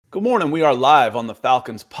Good morning. We are live on the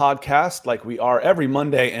Falcons podcast like we are every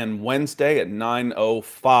Monday and Wednesday at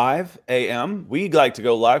 9:05 a.m. We like to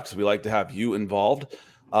go live because we like to have you involved.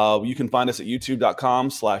 You can find us at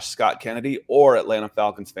youtube.com/Scott Kennedy or Atlanta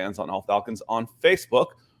Falcons fans on All Falcons on Facebook.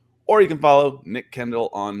 Or you can follow Nick Kendall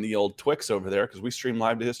on the old Twix over there because we stream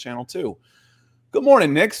live to his channel too. Good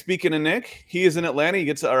morning, Nick. Speaking of Nick, he is in Atlanta. He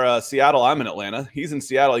gets Seattle. I'm in Atlanta. He's in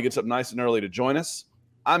Seattle. He gets up nice and early to join us.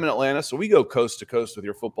 I'm in Atlanta, so we go coast to coast with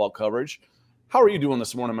your football coverage. How are you doing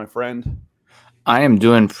this morning, my friend? I am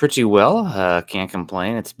doing pretty well. Can't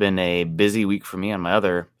complain. It's been a busy week for me on my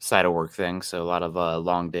other side of work thing, so a lot of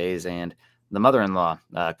long days. And the mother-in-law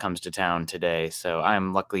comes to town today, so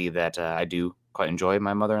I'm lucky that I do quite enjoy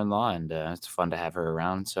my mother-in-law, and it's fun to have her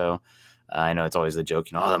around. So I know it's always the joke,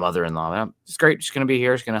 oh, the mother-in-law. Well, it's great. She's going to be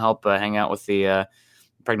here. She's going to help hang out with the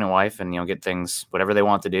pregnant wife and get things, whatever they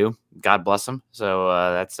want to do. God bless them. So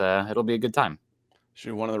that's it'll be a good time.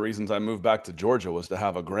 Shoot, one of the reasons I moved back to Georgia was to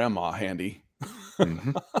have a grandma handy.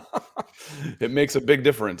 Mm-hmm. It makes a big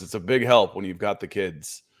difference. It's a big help when you've got the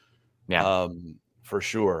kids. Yeah, for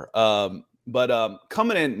sure. But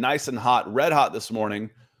coming in nice and hot, red hot this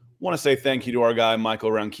morning. Want to say thank you to our guy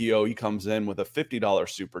Michael Ronquillo. He comes in with a $50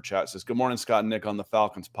 super chat. Says, "Good morning, Scott and Nick on the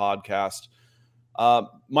Falcons podcast."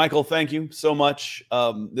 Michael, thank you so much.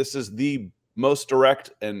 This is the most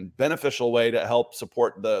direct and beneficial way to help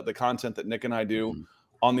support the content that Nick and I do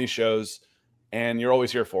on these shows. And you're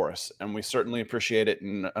always here for us. And we certainly appreciate it.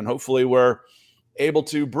 And hopefully we're able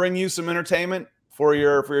to bring you some entertainment for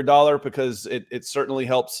your dollar, because it certainly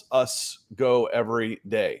helps us go every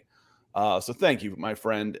day. So thank you, my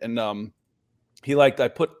friend. And I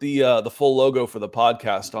put the full logo for the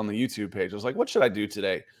podcast on the YouTube page. I was like, what should I do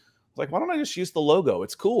today? I was like, why don't I just use the logo?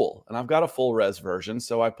 It's cool. And I've got a full res version.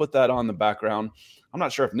 So I put that on the background. I'm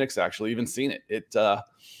not sure if Nick's actually even seen it. It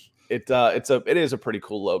is a pretty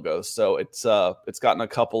cool logo. So it's gotten a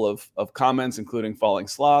couple of comments, including Falling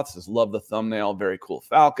Sloth says, love the thumbnail. Very cool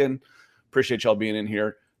Falcon. Appreciate y'all being in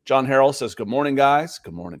here. John Harrell says, good morning, guys.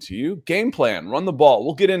 Good morning to you. Game plan, run the ball.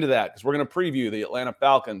 We'll get into that because we're going to preview the Atlanta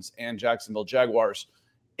Falcons and Jacksonville Jaguars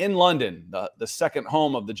in London, the second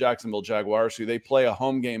home of the Jacksonville Jaguars, who they play a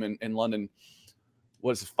home game in London.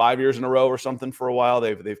 What is it, 5 years in a row or something for a while?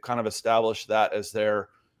 They've kind of established that as their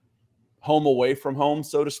home away from home,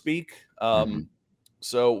 so to speak.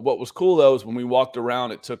 So what was cool, though, is when we walked around,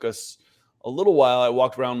 it took us a little while. I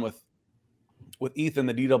walked around with Ethan,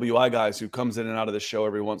 the DWI guys, who comes in and out of the show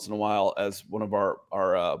every once in a while as one of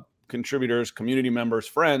our contributors, community members,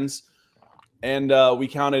 friends. And we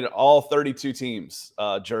counted all 32 teams,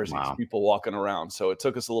 jerseys, people walking around. So it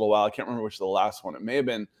took us a little while. I can't remember which the last one. It may have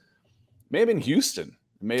been Houston.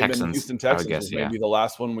 It may have been Houston Texans. Was maybe the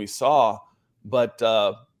last one we saw. But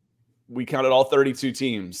we counted all 32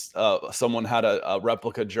 teams. Someone had a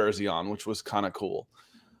replica jersey on, which was kind of cool.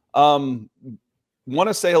 Want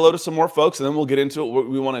to say hello to some more folks, and then we'll get into it.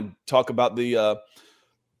 We want to talk about the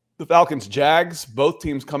Falcons Jags, both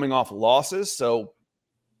teams coming off losses. So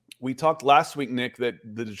we talked last week, Nick, that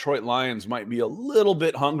the Detroit Lions might be a little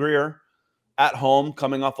bit hungrier at home,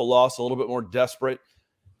 coming off a loss, a little bit more desperate.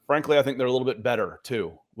 Frankly, I think they're a little bit better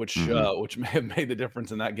too, which may have made the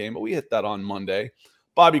difference in that game. But we hit that on Monday.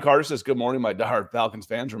 Bobby Carter says, good morning, my diehard Falcons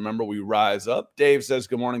fans. Remember, we rise up. Dave says,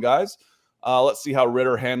 good morning, guys. Let's see how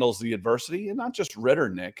Ritter handles the adversity. And not just Ritter,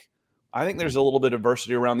 Nick. I think there's a little bit of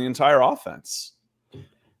adversity around the entire offense.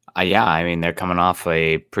 Yeah, I mean, they're coming off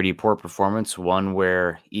a pretty poor performance, one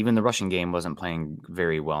where even the rushing game wasn't playing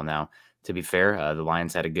very well. Now, to be fair, the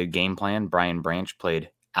Lions had a good game plan. Brian Branch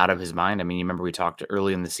played out of his mind. I mean, you remember we talked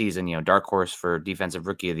early in the season, dark horse for Defensive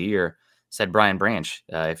Rookie of the Year, said Brian Branch,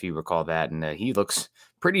 if you recall that. And he looks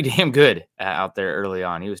pretty damn good out there early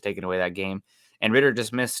on. He was taking away that game. And Ritter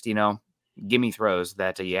just missed, gimme throws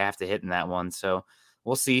that you have to hit in that one. So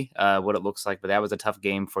we'll see what it looks like. But that was a tough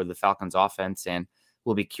game for the Falcons offense. And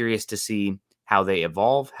we'll be curious to see how they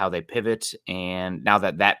evolve, how they pivot, and now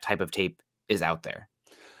that type of tape is out there.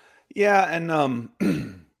 Yeah, and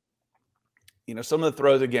some of the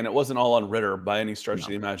throws, again, it wasn't all on Ritter by any stretch of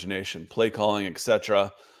the imagination. Play calling,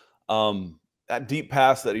 etc. That deep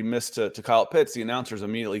pass that he missed to Kyle Pitts, the announcers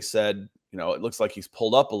immediately said, it looks like he's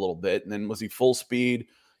pulled up a little bit. And then was he full speed?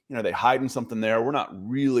 They hiding something there. We're not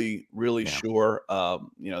really sure.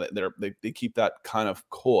 They keep that kind of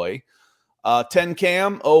coy. 10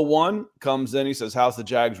 Cam 01 comes in. He says, how's the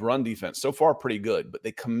Jags run defense? So far, pretty good, but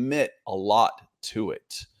they commit a lot to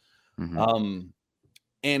it. And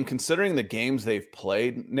considering the games they've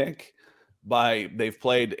played, Nick, they've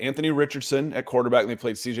played Anthony Richardson at quarterback and they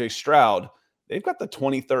played CJ Stroud. They've got the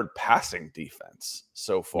 23rd passing defense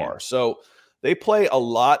so far. Yeah. So They play a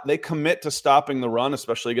lot. They commit to stopping the run,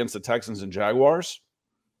 especially against the Texans and Jaguars.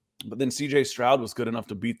 But then CJ Stroud was good enough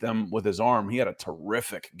to beat them with his arm. He had a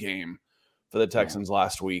terrific game for the Texans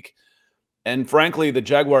last week. And frankly, the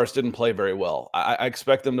Jaguars didn't play very well. I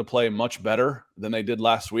expect them to play much better than they did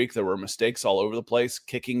last week. There were mistakes all over the place,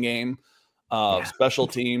 kicking game, special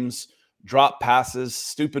teams, drop passes,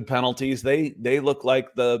 stupid penalties. They look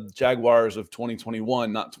like the Jaguars of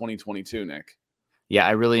 2021, not 2022, Nick. Yeah,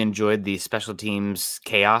 I really enjoyed the special teams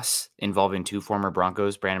chaos involving two former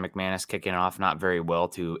Broncos, Brandon McManus kicking off not very well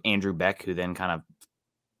to Andrew Beck, who then kind of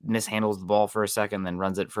mishandles the ball for a second, then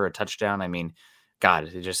runs it for a touchdown. I mean, God,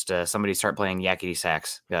 just somebody start playing yakety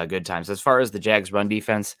sax. Good times. As far as the Jags run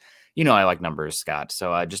defense, I like numbers, Scott.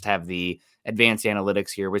 So I just have the advanced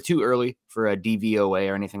analytics here. We're too early for a DVOA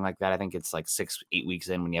or anything like that. I think it's like 6-8 weeks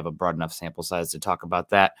in when you have a broad enough sample size to talk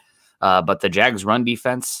about that. But the Jags run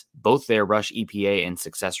defense, both their rush EPA and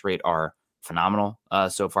success rate are phenomenal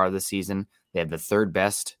so far this season. They have the third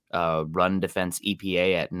best run defense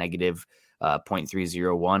EPA at negative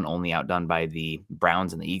 0.301, only outdone by the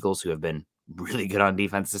Browns and the Eagles, who have been really good on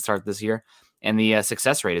defense to start this year. And the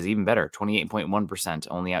success rate is even better, 28.1%,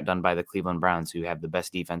 only outdone by the Cleveland Browns, who have the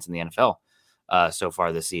best defense in the NFL so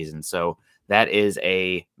far this season. So that is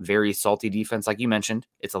a very salty defense. Like you mentioned,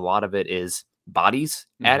 a lot of it is bodies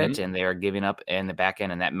at it, and they are giving up in the back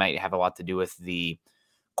end, and that might have a lot to do with the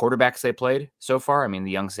quarterbacks they played so far. I mean,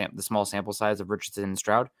 the small sample size of Richardson and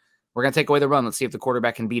Stroud. We're going to take away the run. Let's see if the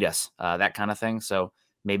quarterback can beat us, that kind of thing. So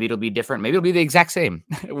maybe it'll be different. Maybe it'll be the exact same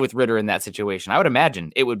with Ritter in that situation. I would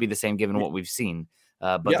imagine it would be the same given what we've seen,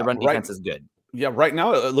 but the run defense is good. Yeah, right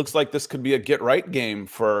now it looks like this could be a get-right game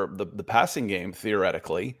for the passing game,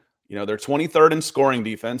 theoretically. They're 23rd in scoring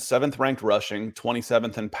defense, 7th ranked rushing,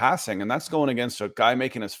 27th in passing, and that's going against a guy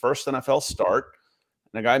making his first NFL start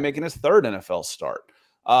and a guy making his third NFL start.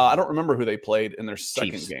 I don't remember who they played in their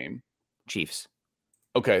second game. Chiefs.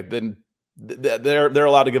 Okay, then they're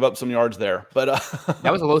allowed to give up some yards there, but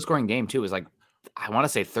that was a low-scoring game too. It was like, I want to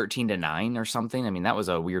say 13-9 or something. I mean, that was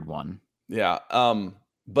a weird one. Yeah,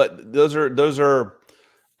 but those are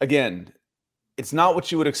again, it's not what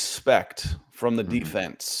you would expect from the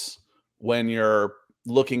defense when you're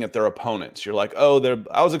looking at their opponents. You're like,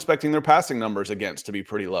 I was expecting their passing numbers against to be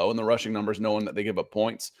pretty low, and the rushing numbers, knowing that they give up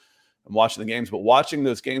points and watching the games. But watching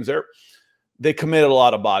those games, they committed a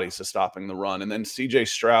lot of bodies to stopping the run. And then CJ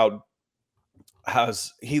Stroud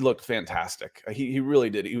he looked fantastic. He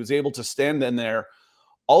really did. He was able to stand in there.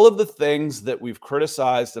 All of the things that we've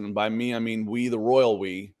criticized, and by me, I mean we, the royal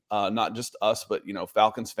we, not just us, but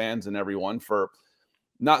Falcons fans and everyone, for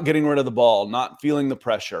not getting rid of the ball, not feeling the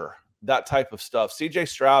pressure, that type of stuff. CJ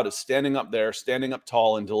Stroud is standing up there, standing up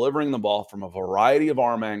tall, and delivering the ball from a variety of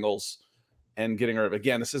arm angles and getting rid of it.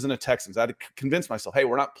 Again, this isn't a Texans. I had to convince myself, hey,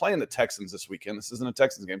 we're not playing the Texans this weekend. This isn't a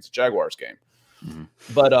Texans game. It's a Jaguars game.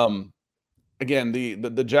 But again,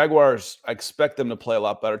 the Jaguars, I expect them to play a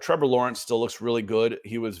lot better. Trevor Lawrence still looks really good.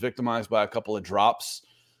 He was victimized by a couple of drops.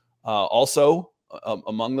 Also,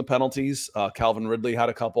 among the penalties, Calvin Ridley had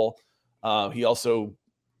a couple. He also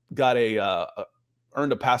got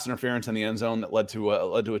earned a pass interference in the end zone that led to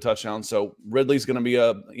a touchdown. So Ridley's going to be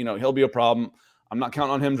he'll be a problem. I'm not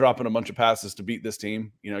counting on him dropping a bunch of passes to beat this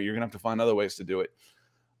team. You're going to have to find other ways to do it.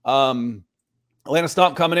 Atlanta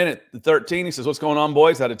Stomp coming in at the 13. He says, what's going on,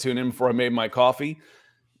 boys? I had to tune in before I made my coffee.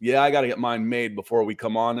 Yeah, I got to get mine made before we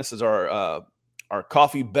come on. This is our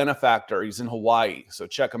coffee benefactor. He's in Hawaii, so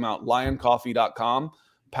check him out, lioncoffee.com.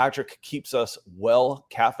 Patrick keeps us well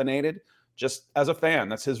caffeinated. Just as a fan,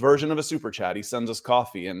 that's his version of a super chat. He sends us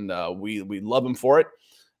coffee, and we love him for it.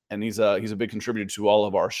 And he's a big contributor to all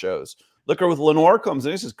of our shows. Liquor with Lenore comes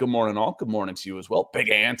in. He says, good morning, all. Good morning to you as well. Big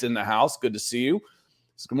Ant in the house. Good to see you.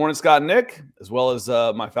 Says, good morning, Scott and Nick, as well as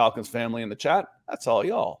my Falcons family in the chat. That's all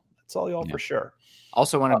y'all. That's all y'all for sure.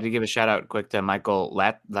 Also wanted to give a shout out quick to Michael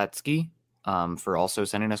Latsky for also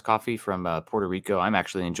sending us coffee from Puerto Rico. I'm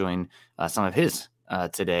actually enjoying some of his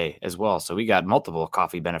today as well. So we got multiple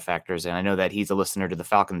coffee benefactors, and I know that he's a listener to the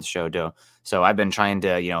Falcons show, Joe. So I've been trying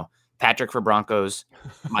to, Patrick for Broncos,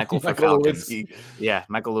 Michael for Falcons. Lewitsky. Yeah,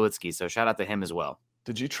 Michael Lewitsky. So shout out to him as well.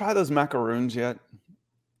 Did you try those macaroons yet?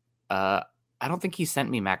 I don't think he sent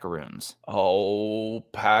me macaroons. Oh,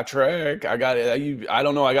 Patrick, I got it. I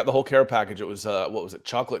don't know. I got the whole care package. It was what was it?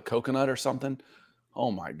 Chocolate coconut or something? Oh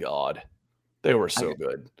my God, they were so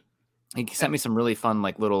good. He sent me some really fun,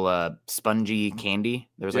 like little spongy candy.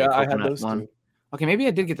 There was like a I had coconut those one. too. Okay, maybe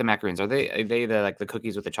I did get the macaroons. Are they the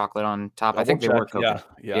cookies with the chocolate on top? I think they were coconut.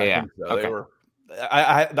 Yeah. I think so. Okay. They were.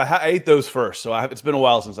 I ate those first, so it's been a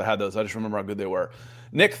while since I had those. I just remember how good they were.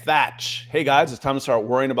 Nick Thatch, hey guys, it's time to start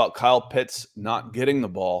worrying about Kyle Pitts not getting the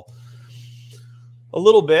ball. A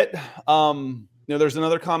little bit. There's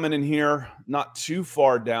another comment in here, not too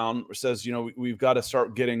far down, which says, we've got to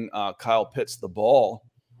start getting Kyle Pitts the ball,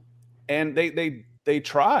 and they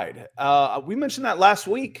tried. We mentioned that last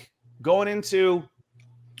week, going into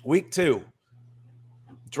week 2.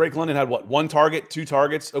 Drake London had what? 1 target, 2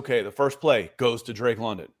 targets. Okay, the first play goes to Drake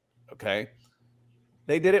London. Okay.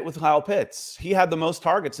 They did it with Kyle Pitts. He had the most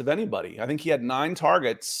targets of anybody. I think he had 9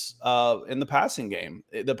 targets in the passing game.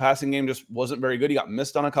 The passing game just wasn't very good. He got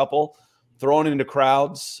missed on a couple, thrown into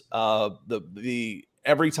crowds.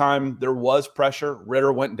 Every time there was pressure,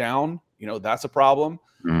 Ritter went down. That's a problem.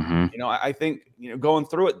 Mm-hmm. I think going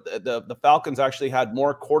through it, the Falcons actually had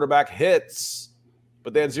more quarterback hits,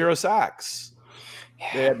 but they had 0 sacks.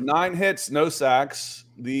 They had 9 hits, no sacks.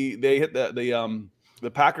 They hit the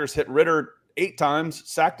Packers hit Ritter 8 times,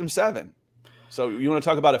 sacked him 7. So you want to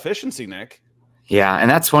talk about efficiency, Nick? Yeah, and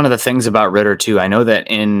that's one of the things about Ritter too. I know that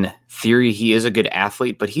in theory he is a good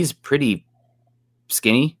athlete, but he's pretty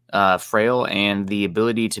skinny, frail, and the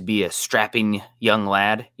ability to be a strapping young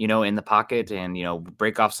lad, in the pocket and,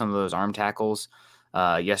 break off some of those arm tackles.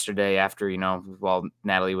 Yesterday after, while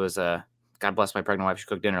Natalie was, God bless my pregnant wife, she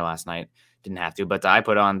cooked dinner last night. Didn't have to, but I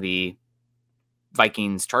put on the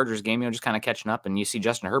Vikings-Chargers game, just kind of catching up, and you see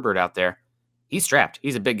Justin Herbert out there. He's strapped.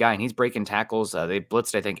 He's a big guy, and he's breaking tackles. They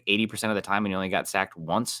blitzed, I think, 80% of the time, and he only got sacked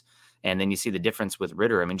once. And then you see the difference with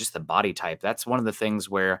Ritter. I mean, just the body type. That's one of the things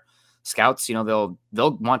where scouts, they'll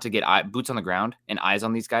want to get boots on the ground and eyes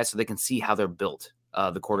on these guys so they can see how they're built,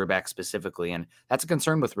 the quarterback specifically. And that's a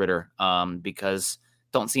concern with Ritter because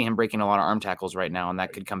don't see him breaking a lot of arm tackles right now, and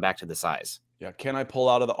that could come back to the size. Yeah, can I pull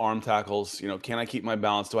out of the arm tackles? Can I keep my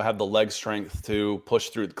balance? Do I have the leg strength to push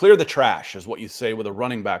through? Clear the trash is what you say with a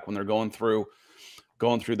running back when they're going through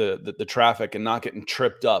the traffic and not getting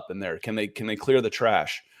tripped up in there. Can they clear the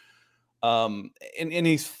trash? And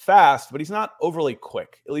he's fast, but he's not overly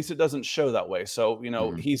quick. At least it doesn't show that way. So,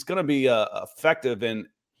 he's going to be effective in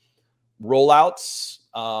rollouts.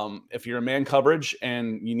 If you're in man coverage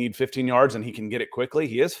and you need 15 yards and he can get it quickly,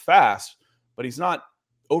 he is fast, but he's not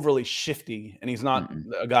overly shifty, and he's not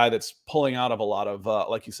a guy that's pulling out of a lot of,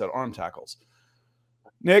 like you said, arm tackles.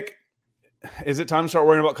 Nick, is it time to start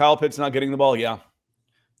worrying about Kyle Pitts not getting the ball? Yeah,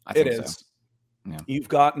 I think it is. So. Yeah. You've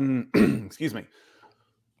gotten, excuse me,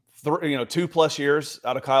 2+ years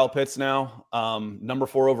out of Kyle Pitts now. Number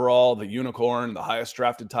 4 overall, the unicorn, the highest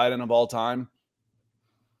drafted tight end of all time.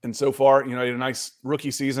 And so far, he had a nice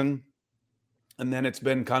rookie season, and then it's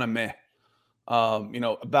been kind of meh.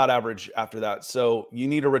 About average after that. So you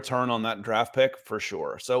need a return on that draft pick for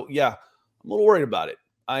sure. So yeah, I'm a little worried about it.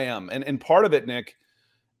 I am. And part of it, Nick,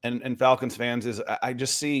 and Falcons fans, is I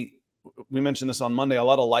just see, we mentioned this on Monday, a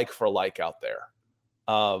lot of like for like out there.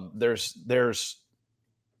 There's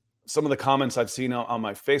some of the comments I've seen on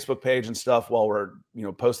my Facebook page and stuff while we're,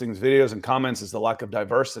 posting these videos and comments is the lack of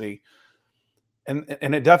diversity. And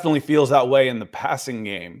it definitely feels that way in the passing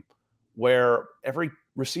game where every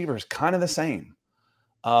receiver is kind of the same.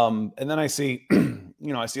 And then I see,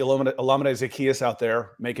 I see Olamide Zaccheaus out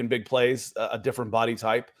there making big plays, a different body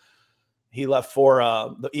type. He left for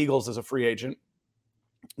the Eagles as a free agent.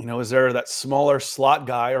 Is there that smaller slot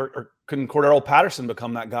guy, or can Cordero Patterson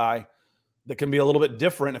become that guy that can be a little bit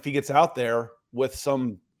different if he gets out there with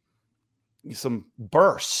some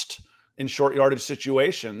burst in short yardage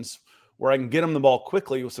situations where I can get him the ball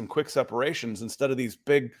quickly with some quick separations instead of these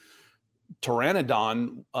big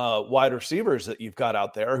pteranodon wide receivers that you've got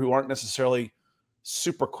out there who aren't necessarily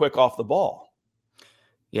super quick off the ball.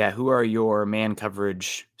 Yeah, who are your man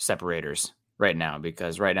coverage separators right now?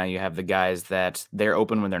 Because right now you have the guys that they're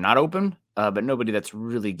open when they're not open, but nobody that's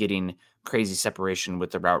really getting crazy separation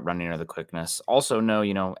with the route running or the quickness. Also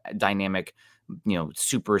no, dynamic,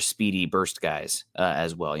 super speedy burst guys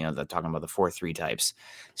as well. They're talking about the 4-3 types.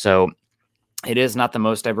 So it is not the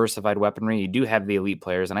most diversified weaponry. You do have the elite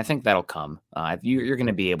players, and I think that'll come. You're going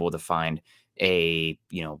to be able to find a,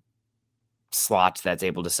 slot that's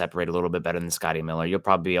able to separate a little bit better than Scotty Miller. You'll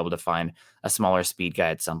probably be able to find a smaller speed guy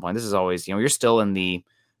at some point. This is always, you're still in the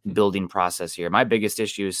building process here. My biggest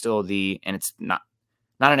issue is still and it's not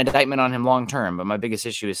an indictment on him long term, but my biggest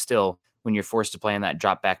issue is still when you're forced to play in that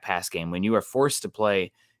drop back pass game. When you are forced to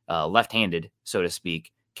play left-handed, so to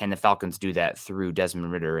speak, can the Falcons do that through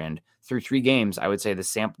Desmond Ritter? And through 3 games, I would say I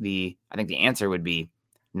think the answer would be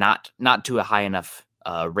not to a high enough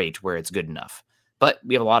rate where it's good enough. But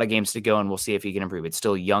we have a lot of games to go, and we'll see if he can improve. It's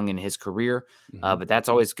still young in his career, but that's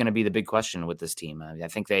always going to be the big question with this team. I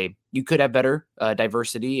think you could have better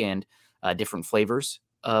diversity and different flavors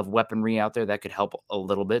of weaponry out there that could help a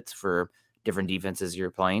little bit for different defenses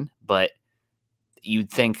you're playing. But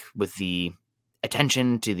you'd think with the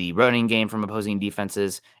attention to the running game from opposing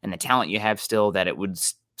defenses and the talent you have still, that it would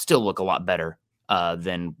still look a lot better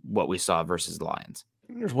than what we saw versus the Lions.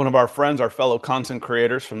 Here's one of our friends, our fellow content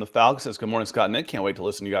creators from the Falcons. Says, "Good morning, Scott and Nick. Can't wait to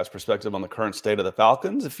listen to you guys' perspective on the current state of the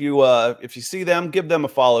Falcons. If you see them, give them a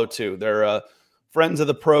follow too. They're friends of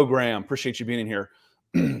the program. Appreciate you being in here."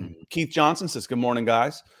 Keith Johnson says, "Good morning,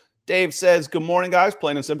 guys." Dave says, "Good morning, guys.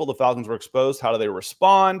 Plain and simple, the Falcons were exposed. How do they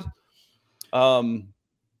respond?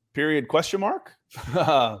 Period, question mark."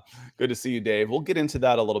 Good to see you, Dave. We'll get into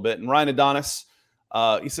that a little bit. And Ryan Adonis,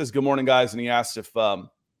 he says, "Good morning, guys." And he asked if,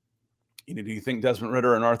 do you think Desmond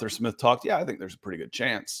Ridder and Arthur Smith talked? Yeah, I think there's a pretty good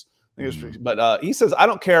chance. But he says, "I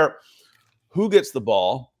don't care who gets the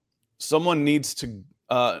ball. Someone needs to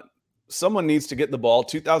get the ball."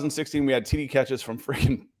 2016, we had TD catches from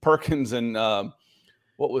freaking Perkins and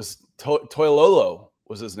what was Toilolo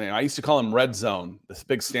was his name. I used to call him Red Zone, this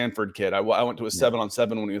big Stanford kid. I went to a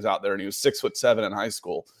 7-on-7 when he was out there, and he was 6'7" in high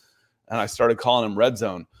school. And I started calling him Red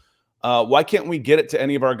Zone. Why can't we get it to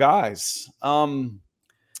any of our guys?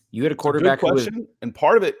 You had a quarterback question, and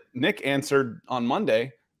part of it, Nick answered on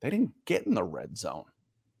Monday. They didn't get in the red zone.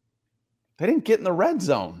 They didn't get in the red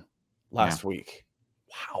zone last week.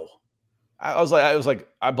 Wow. I was like,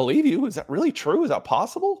 I believe you. Is that really true? Is that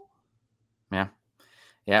possible? Yeah.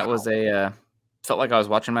 It was felt like I was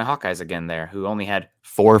watching my Hawkeyes again there, who only had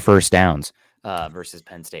 4 first downs versus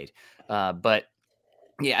Penn State. But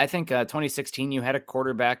yeah, I think 2016, you had a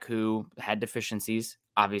quarterback who had deficiencies,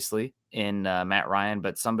 obviously, in Matt Ryan,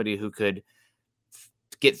 but somebody who could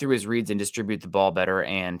get through his reads and distribute the ball better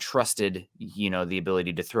and trusted, the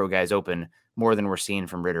ability to throw guys open more than we're seeing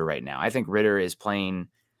from Ridder right now. I think Ridder is playing,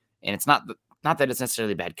 and it's not that it's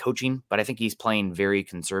necessarily bad coaching, but I think he's playing very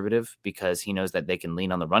conservative because he knows that they can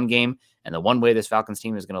lean on the run game. And the one way this Falcons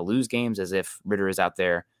team is going to lose games is if Ridder is out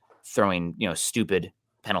there throwing, stupid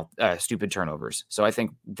turnovers. So I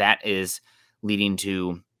think that is leading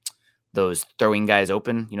to those throwing guys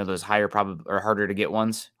open, those higher or harder to get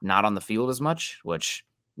ones, not on the field as much, which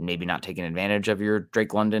maybe not taking advantage of your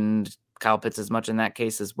Drake London, Kyle Pitts as much in that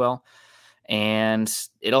case as well. And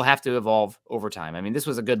it'll have to evolve over time. I mean, this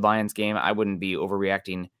was a good Lions game. I wouldn't be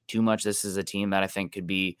overreacting too much. This is a team that I think could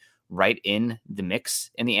be right in the mix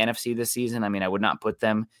in the NFC this season. I mean, I would not put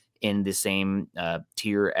them in the same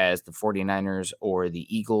tier as the 49ers or the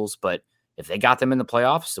Eagles, but if they got them in the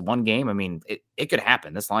playoffs, one game, I mean, it could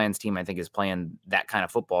happen. This Lions team, I think, is playing that kind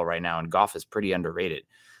of football right now, and Goff is pretty underrated.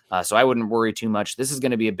 So I wouldn't worry too much. This is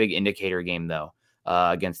going to be a big indicator game, though,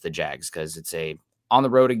 against the Jags, because it's on the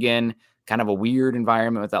road again, kind of a weird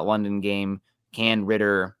environment with that London game. Can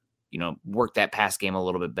Ridder, work that pass game a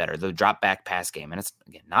little bit better, the drop back pass game? And it's,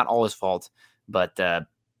 again, not all his fault, but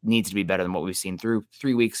needs to be better than what we've seen through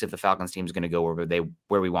 3 weeks if the Falcons team is going to go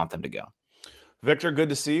where we want them to go. Victor, good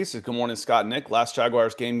to see you. Says, "Good morning, Scott and Nick. Last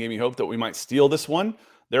Jaguars game gave me hope that we might steal this one.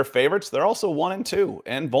 They're favorites. They're also 1-2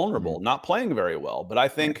 and vulnerable, not playing very well. But I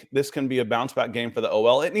think this can be a bounce back game for the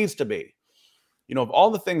OL. It needs to be. Of all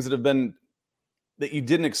the things that have been that you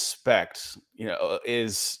didn't expect,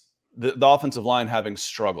 is the offensive line having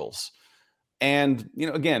struggles. And,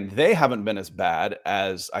 again, they haven't been as bad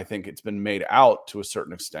as I think it's been made out to a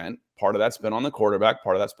certain extent. Part of that's been on the quarterback.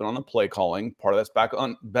 Part of that's been on the play calling. Part of that's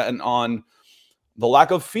been on the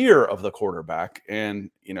lack of fear of the quarterback.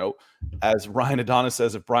 And, as Ryan Adonis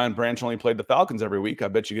says, if Brian Branch only played the Falcons every week, I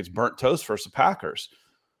bet you gets burnt toast versus the Packers.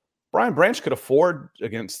 Brian Branch could afford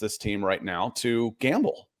against this team right now to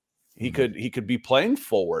gamble. He could be playing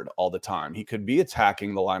forward all the time. He could be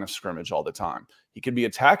attacking the line of scrimmage all the time. He could be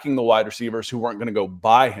attacking the wide receivers who weren't going to go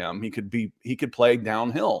by him. He could play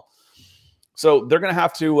downhill. So they're going to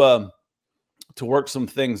have to work some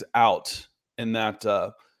things out in that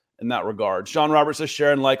regard. Sean Roberts says,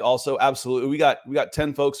 "Sharon like also." Absolutely. We got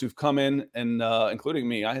 10 folks who've come in, and including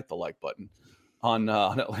me. I hit the like button on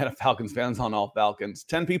Atlanta Falcons fans on All Falcons.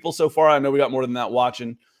 10 people so far. I know we got more than that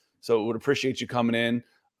watching, so would appreciate you coming in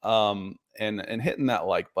and hitting that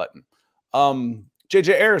like button.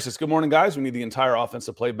 JJ Ayers says, "Good morning, guys. We need the entire offense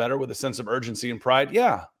to play better with a sense of urgency and pride."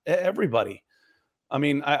 Yeah, everybody. I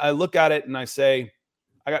mean, I look at it and I say,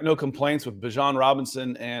 I got no complaints with Bijan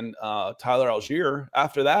Robinson and Tyler Algier.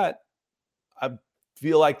 After that, I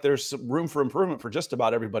feel like there's some room for improvement for just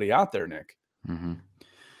about everybody out there, Nick. Mm-hmm.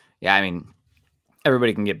 Yeah, I mean,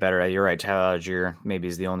 everybody can get better. You're right. Tyler Algier maybe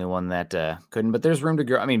is the only one that couldn't, but there's room to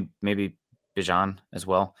grow. I mean, maybe Bijan as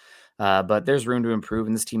well. But there's room to improve,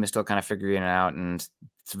 and this team is still kind of figuring it out, and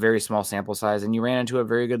it's a very small sample size, and you ran into a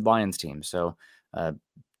very good Lions team. So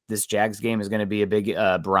this Jags game is going to be a big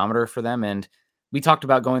barometer for them, and we talked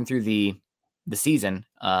about going through the season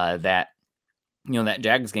that that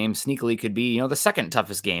Jags game sneakily could be, the second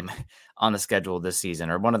toughest game on the schedule this season,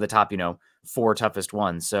 or one of the top, 4 toughest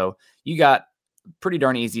ones. So you got pretty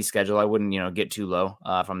darn easy schedule. I wouldn't, get too low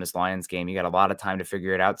from this Lions game. You got a lot of time to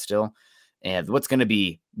figure it out still. And what's going to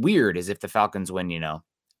be weird is if the Falcons win,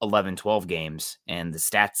 11, 12 games and the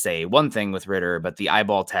stats say one thing with Ritter, but the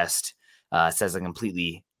eyeball test says a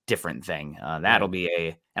completely different thing. That'll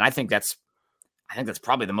be and I think that's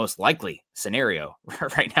probably the most likely scenario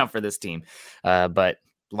right now for this team. But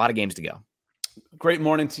a lot of games to go. Great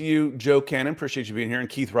morning to you, Joe Cannon. Appreciate you being here. And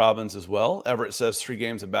Keith Robbins as well. Everett says 3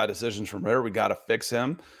 games of bad decisions from Ritter. We got to fix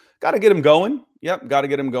him. Got to get him going. Yep, got to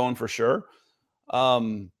get him going for sure.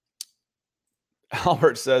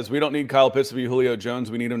 Albert says, we don't need Kyle Pitts to be Julio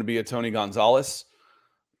Jones. We need him to be a Tony Gonzalez.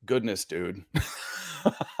 Goodness, dude.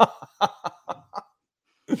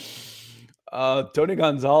 Tony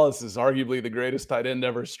Gonzalez is arguably the greatest tight end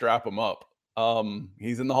ever. Strap him up.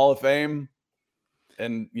 He's in the Hall of Fame.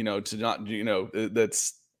 And,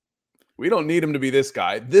 that's, we don't need him to be this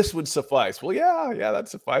guy. This would suffice. Well, yeah, that'd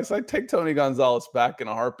suffice. I'd take Tony Gonzalez back in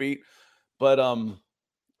a heartbeat. But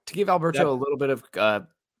to give Alberto a little bit of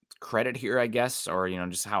credit here, I guess, or,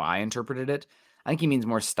 just how I interpreted it, I think he means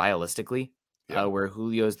more stylistically, where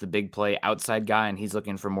Julio's the big play outside guy, and he's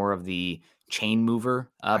looking for more of the chain mover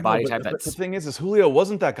body type. The thing is Julio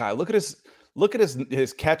wasn't that guy. Look at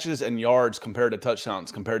his catches and yards compared to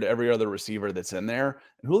touchdowns compared to every other receiver that's in there.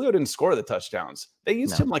 And Julio didn't score the touchdowns. They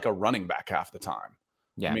used him like a running back half the time.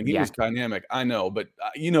 Yeah, I mean, he was dynamic. I know, but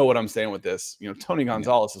you know what I'm saying with this. Tony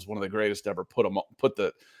Gonzalez is one of the greatest ever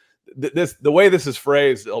the way this is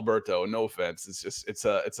phrased, Alberto, no offense, it's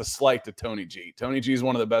a slight to Tony G. Tony G is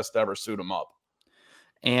one of the best to ever suit him up.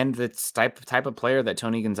 And the type of player that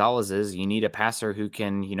Tony Gonzalez is, you need a passer who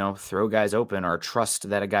can, throw guys open or trust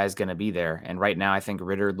that a guy's going to be there. And right now, I think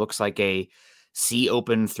Ritter looks like a see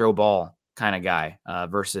open, throw ball kind of guy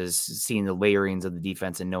versus seeing the layerings of the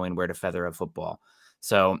defense and knowing where to feather a football.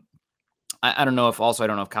 So I don't know if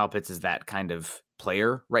Kyle Pitts is that kind of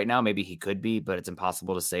player right now. Maybe he could be, but it's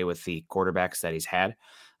impossible to say with the quarterbacks that he's had.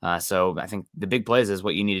 So I think the big plays is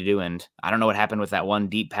what you need to do. And I don't know what happened with that one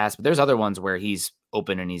deep pass, but there's other ones where he's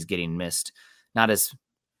open and he's getting missed. Not as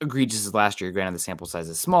egregious as last year. Granted, the sample size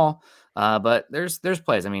is small, but there's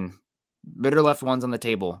plays. I mean, Ritter left ones on the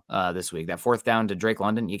table this week. That 4th down to Drake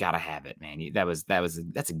London, you got to have it, man.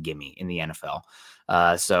 That's a gimme in the NFL.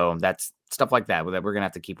 So that's stuff like that we're going to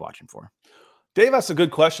have to keep watching for. Dave asked a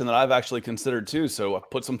good question that I've actually considered too. So I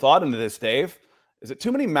put some thought into this, Dave. Is it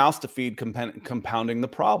too many mouths to feed compounding the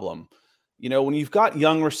problem? When you've got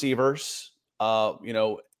young receivers,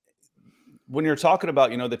 when you're talking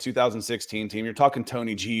about, the 2016 team, you're talking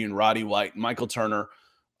Tony G and Roddy White, and Michael Turner.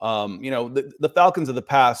 The Falcons of the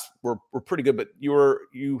past were pretty good, but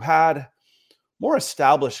you had more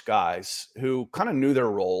established guys who kind of knew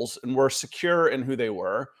their roles and were secure in who they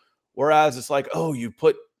were. Whereas it's like, oh, you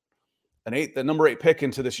put the number 8 pick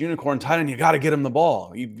into this unicorn tight end, you got to get him the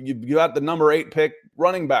ball. You got the number 8 pick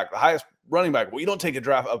running back, the highest running back. Well, you don't take a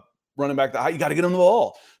draft of running back that high. You got to get him the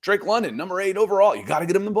ball. Drake London, number 8 overall. You got to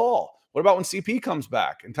get him the ball. What about when CP comes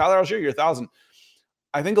back and Tyler Algier, you're 1,000?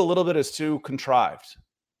 I think a little bit is too contrived.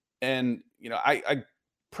 And, I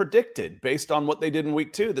predicted based on what they did in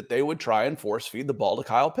week 2 that they would try and force feed the ball to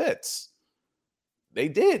Kyle Pitts. They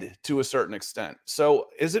did to a certain extent. So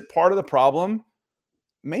is it part of the problem?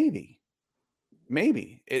 Maybe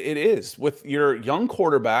it is with your young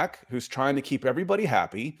quarterback who's trying to keep everybody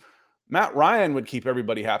happy. Matt Ryan would keep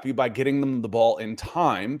everybody happy by getting them the ball in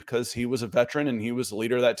time because he was a veteran and he was the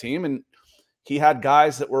leader of that team. And he had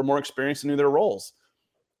guys that were more experienced and knew their roles.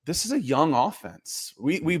 This is a young offense.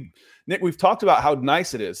 Nick, we've talked about how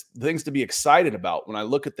nice it is, things to be excited about. When I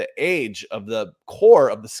look at the age of the core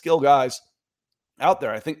of the skill guys out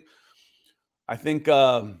there, I think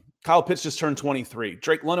Kyle Pitts just turned 23.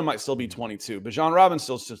 Drake London might still be 22. Bijan Robin's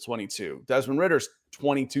still 22. Desmond Ritter's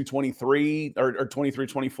 22, 23, or 23,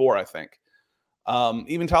 24, I think.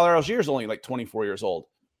 Even Tyler Algier's only like 24 years old.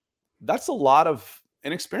 That's a lot of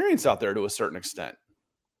inexperience out there to a certain extent.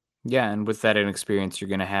 Yeah, and with that inexperience, you're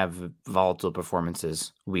going to have volatile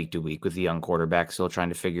performances week to week with the young quarterback still trying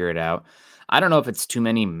to figure it out. I don't know if it's too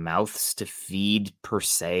many mouths to feed per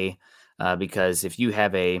se. Because if you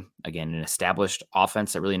have an established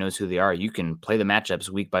offense that really knows who they are, you can play the matchups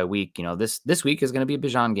week by week. This week is going to be a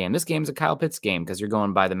Bijan game. This game is a Kyle Pitts game because you're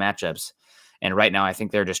going by the matchups. And right now, I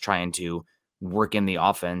think they're just trying to work in the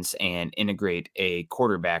offense and integrate a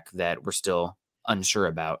quarterback that we're still unsure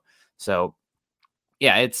about. So,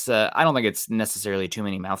 yeah, it's I don't think it's necessarily too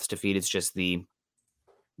many mouths to feed. It's just the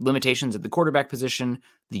limitations at the quarterback position,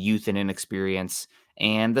 the youth and inexperience,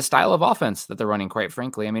 and the style of offense that they're running, quite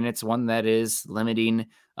frankly. I mean, it's one that is limiting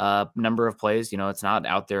number of plays. It's not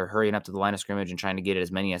out there hurrying up to the line of scrimmage and trying to get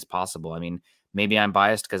as many as possible. I mean, maybe I'm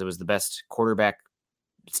biased because it was the best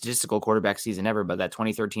statistical quarterback season ever, but that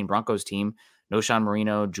 2013 Broncos team, Noshawn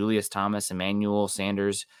Marino, Julius Thomas, Emmanuel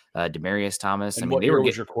Sanders, Demaryius Thomas. And what year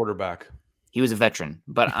was your quarterback? He was a veteran,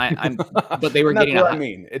 but but they were that's getting. What I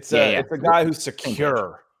mean, it's a guy who's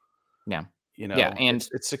secure. Yeah, and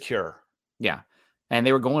it's secure. Yeah, and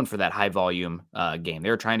they were going for that high volume game. They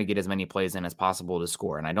were trying to get as many plays in as possible to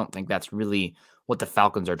score, and I don't think that's really what the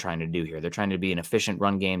Falcons are trying to do here. They're trying to be an efficient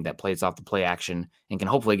run game that plays off the play action and can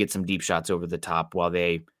hopefully get some deep shots over the top while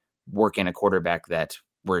they work in a quarterback that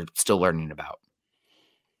we're still learning about.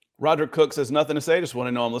 Roderick Cook says, nothing to say. Just want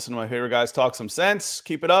to know I'm listening to my favorite guys talk some sense.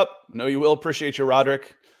 Keep it up. Know you will. Appreciate you,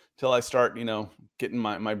 Roderick. Till I start, getting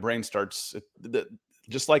my brain starts,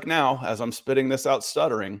 just like now, as I'm spitting this out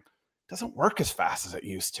stuttering, it doesn't work as fast as it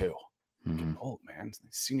used to. I'm getting old, man.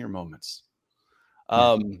 Senior moments.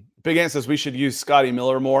 Big Ant says we should use Scotty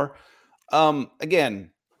Miller more.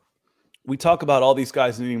 Again, we talk about all these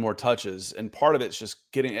guys needing more touches, and part of it's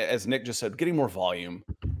just getting, as Nick just said, getting more volume,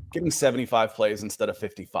 getting 75 plays instead of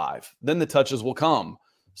 55. Then the touches will come.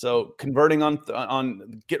 So converting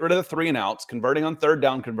on get rid of the 3 and outs, converting on third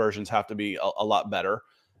down conversions have to be a lot better.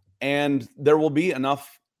 And there will be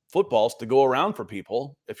enough footballs to go around for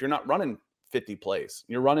people if you're not running 50 plays.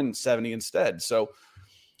 You're running 70 instead. So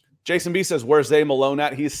Jason B says, where's Zay Malone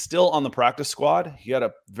at? He's still on the practice squad. He had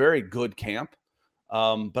a very good camp.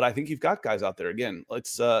 But I think you've got guys out there. Again,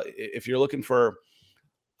 if you're looking for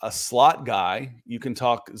a slot guy, you can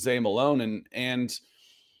talk Zay Malone. And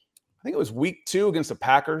I think it was week 2 against the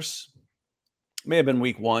Packers. May have been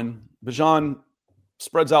week 1. Bijan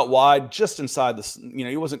spreads out wide just inside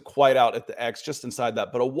he wasn't quite out at the X, just inside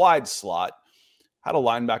that, but a wide slot. Had a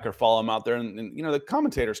linebacker follow him out there. And the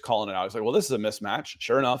commentator's calling it out. He's like, well, this is a mismatch.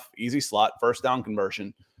 Sure enough, easy slot, first down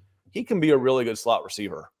conversion. He can be a really good slot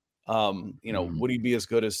receiver. Would he be as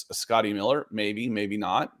good as Scotty Miller? Maybe, maybe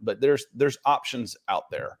not. But there's options out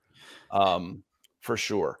there for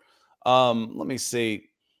sure. Let me see.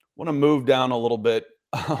 Want to move down a little bit.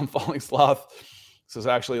 Falling Sloth says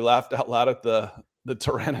actually laughed out loud at the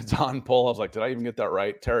Pteranodon poll. I was like, did I even get that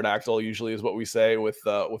right? Pterodactyl usually is what we say with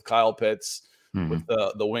Kyle Pitts. With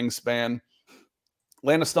the wingspan.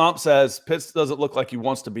 Lana Stomp says Pitts doesn't look like he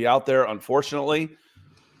wants to be out there, unfortunately.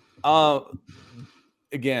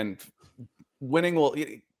 Again,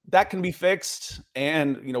 winning that can be fixed.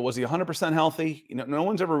 And was he 100% healthy? No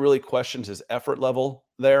one's ever really questioned his effort level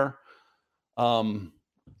there.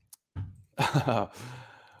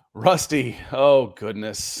 Rusty, oh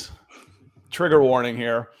goodness. Trigger warning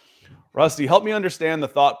here. Rusty, help me understand the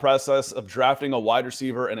thought process of drafting a wide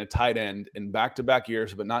receiver and a tight end in back-to-back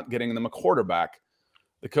years, but not getting them a quarterback.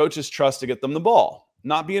 The coaches trust to get them the ball.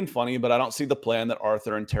 Not being funny, but I don't see the plan that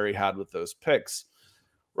Arthur and Terry had with those picks.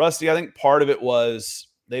 Rusty, I think part of it was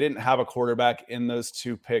they didn't have a quarterback in those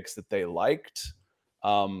 2 picks that they liked.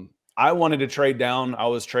 I wanted to trade down. I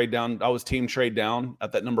was team trade down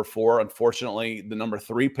at that number 4. Unfortunately, the number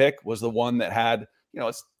 3 pick was the one that had,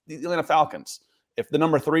 it's the Atlanta Falcons. If the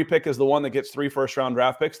number 3 pick is the one that gets 3 first-round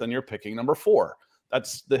draft picks, then you're picking number 4.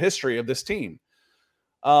 That's the history of this team.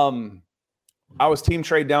 I was team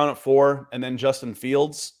trade down at 4, and then Justin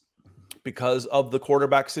Fields because of the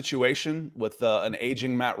quarterback situation with an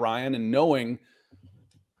aging Matt Ryan and knowing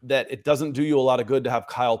that it doesn't do you a lot of good to have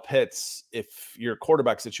Kyle Pitts if your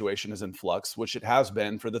quarterback situation is in flux, which it has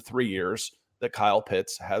been for the 3 years that Kyle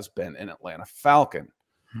Pitts has been an Atlanta Falcon.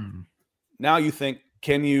 Now you think,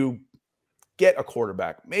 can you get a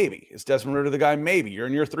quarterback? Maybe. Is Desmond Ridder the guy? Maybe. You're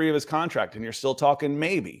in year 3 of his contract and you're still talking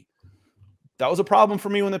maybe. That was a problem for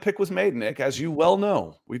me when the pick was made, Nick, as you well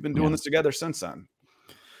know. We've been doing this together since then.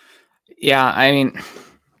 Yeah, I mean,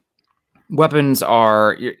 weapons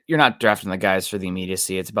are, you're not drafting the guys for the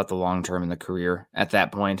immediacy. It's about the long term in the career at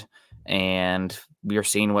that point. And we're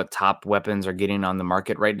seeing what top weapons are getting on the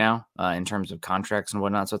market right now in terms of contracts and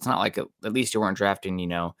whatnot. So it's not like at least you weren't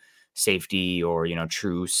drafting, safety or,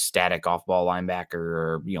 true static off-ball linebacker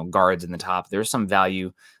or, guards in the top. There's some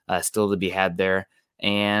value still to be had there.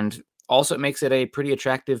 And also, it makes it a pretty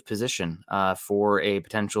attractive position for a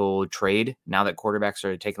potential trade now that quarterbacks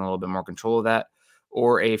are taking a little bit more control of that,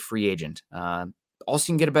 or a free agent. Also,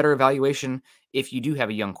 you can get a better evaluation if you do have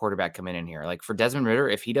a young quarterback coming in here. Like for Desmond Ridder,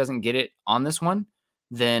 if he doesn't get it on this one,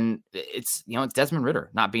 then it's Desmond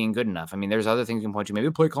Ridder not being good enough. I mean, there's other things you can point to.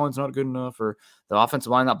 Maybe play calling's not good enough, or the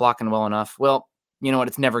offensive line not blocking well enough. Well, you know what?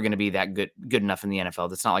 It's never going to be that good enough in the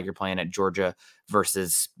NFL. It's not like you're playing at Georgia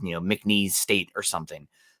versus McNeese State or something.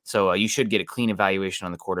 So you should get a clean evaluation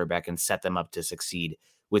on the quarterback and set them up to succeed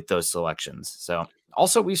with those selections. So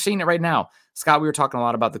also we've seen it right now. Scott, we were talking a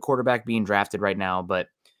lot about the quarterback being drafted right now, but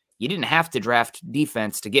you didn't have to draft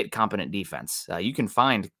defense to get competent defense. You can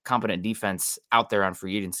find competent defense out there on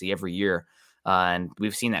free agency every year. And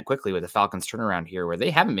we've seen that quickly with the Falcons turnaround here, where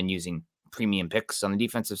they haven't been using premium picks on the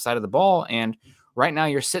defensive side of the ball. And right now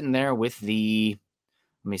you're sitting there with the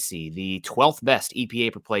 12th best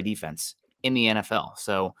EPA per play defense in the NFL.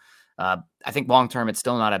 So I think long-term, it's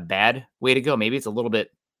still not a bad way to go. Maybe it's a little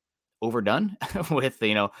bit overdone with,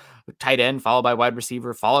 tight end followed by wide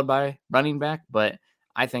receiver, followed by running back. But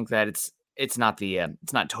I think that it's not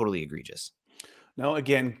totally egregious. No,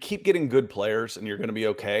 again, keep getting good players and you're going to be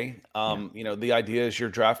okay. The idea is you're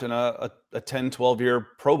drafting a 10, 12-year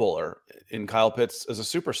Pro Bowler in Kyle Pitts as a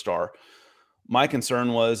superstar. My concern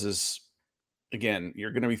is again,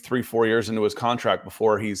 you're going to be 3-4 years into his contract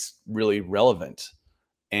before he's really relevant.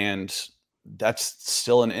 And that's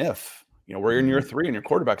still an if. We're in year 3 and your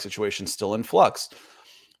quarterback situation still in flux.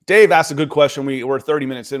 Dave asked a good question. We're 30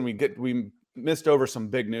 minutes in. We missed over some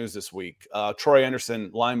big news this week. Troy Anderson,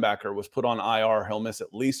 linebacker, was put on IR. He'll miss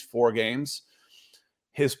at least 4 games.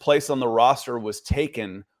 His place on the roster was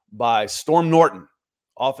taken by Storm Norton,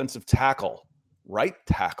 offensive tackle, right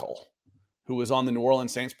tackle, who was on the New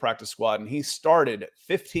Orleans Saints practice squad. And he started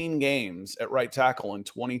 15 games at right tackle in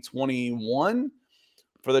 2021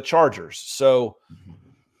 for the Chargers. So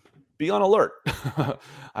be on alert.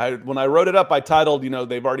 When I wrote it up, I titled,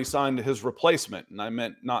 they've already signed his replacement. And I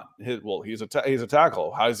meant not his, well, he's a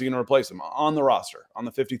tackle. How is he going to replace him? On the roster, on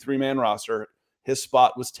the 53-man roster, his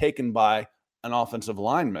spot was taken by an offensive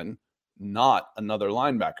lineman, not another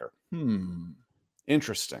linebacker.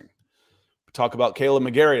 Interesting. Talk about Caleb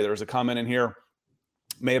McGarry. There was a comment in here,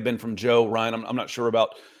 may have been from Joe Ryan. I'm not sure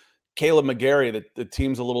about Caleb McGarry, that the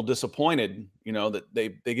team's a little disappointed, that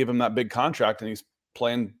they give him that big contract and he's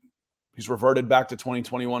reverted back to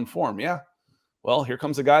 2021 form. Yeah. Well, here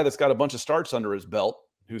comes a guy that's got a bunch of starts under his belt,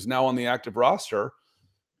 who's now on the active roster,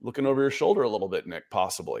 looking over your shoulder a little bit, Nick,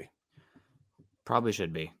 possibly. Probably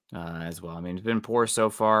should be as well. I mean, it's been poor so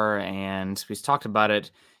far, and we've talked about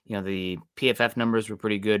it. The PFF numbers were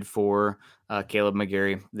pretty good for Caleb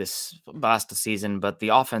McGarry this last season, but the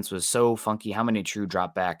offense was so funky. How many true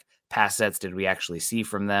drop back pass sets did we actually see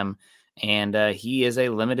from them? And he is a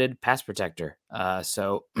limited pass protector.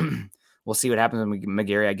 So we'll see what happens with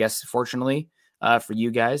McGarry. I guess, fortunately for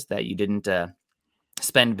you guys, that you didn't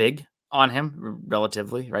spend big on him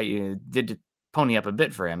relatively, right? You did pony up a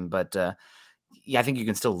bit for him, but I think you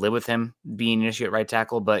can still live with him being an issue at right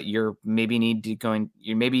tackle, but you maybe need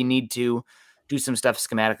to do some stuff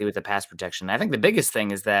schematically with the pass protection. I think the biggest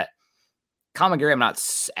thing is that Kyle McGarry, I'm not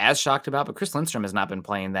as shocked about, but Chris Lindstrom has not been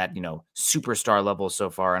playing that, superstar level so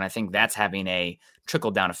far. And I think that's having a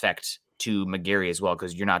trickle down effect to McGarry as well,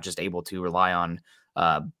 because you're not just able to rely on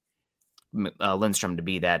Lindstrom to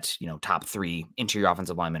be that, top 3 interior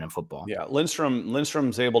offensive lineman in football. Yeah.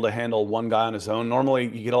 Lindstrom's able to handle one guy on his own. Normally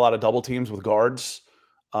you get a lot of double teams with guards,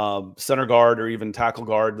 center guard or even tackle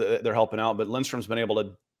guard. They're helping out, but Lindstrom's been able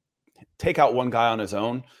to take out one guy on his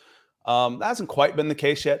own. That hasn't quite been the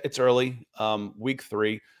case yet. It's early, week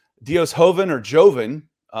 3. Dios Hoven or Joven,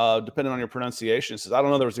 depending on your pronunciation, says, I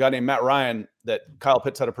don't know. There was a guy named Matt Ryan that Kyle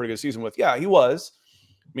Pitts had a pretty good season with. Yeah, he was.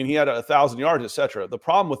 I mean, he had 1,000 yards, etc. The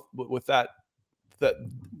problem with that,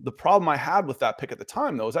 the problem I had with that pick at the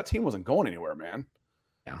time, though, is that team wasn't going anywhere, man.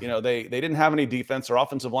 Yeah. They didn't have any defense. Their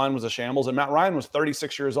offensive line was a shambles, and Matt Ryan was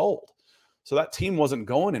 36 years old. So that team wasn't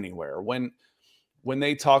going anywhere. When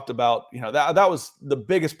they talked about, that was the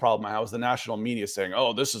biggest problem I had, was the national media saying,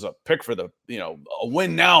 oh, this is a pick for the, a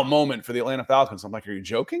win now moment for the Atlanta Falcons. I'm like, are you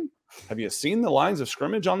joking? Have you seen the lines of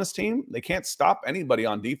scrimmage on this team? They can't stop anybody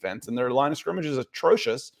on defense, and their line of scrimmage is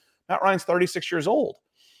atrocious. Matt Ryan's 36 years old.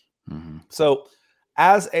 Mm-hmm. So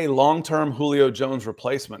as a long-term Julio Jones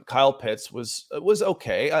replacement, Kyle Pitts was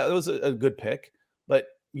okay. It was a good pick, but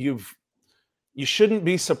you shouldn't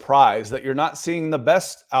be surprised that you're not seeing the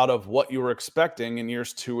best out of what you were expecting in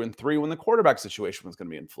years 2 and 3 when the quarterback situation was going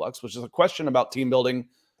to be in flux, which is a question about team building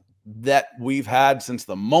that we've had since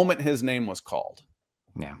the moment his name was called.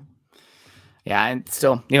 Yeah. Yeah. And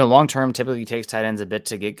still, long-term typically takes tight ends a bit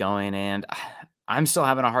to get going. And I'm still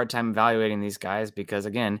having a hard time evaluating these guys because,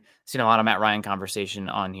 again, I've seen a lot of Matt Ryan conversation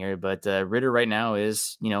on here, but Ritter right now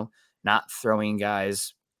is, not throwing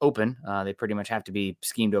guys open. They pretty much have to be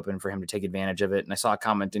schemed open for him to take advantage of it. And I saw a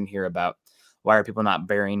comment in here about why are people not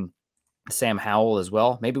burying Sam Howell as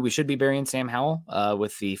well? Maybe we should be burying Sam Howell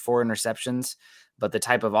with the 4 interceptions, but the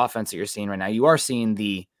type of offense that you're seeing right now, you are seeing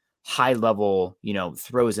the high level,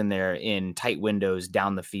 throws in there in tight windows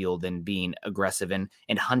down the field and being aggressive and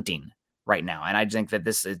hunting right now. And I think that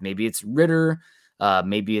this is, maybe it's Ritter,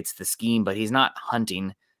 maybe it's the scheme, but he's not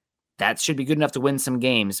hunting. That should be good enough to win some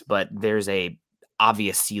games, but there's a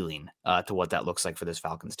obvious ceiling to what that looks like for this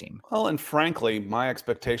Falcons team. Well, and frankly, my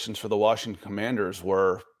expectations for the Washington Commanders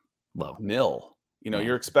were low. Nil.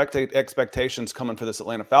 Your expectations coming for this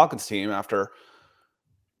Atlanta Falcons team after,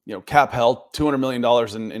 cap held $200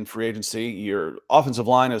 million in free agency. Your offensive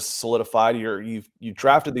line is solidified. You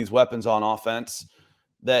drafted these weapons on offense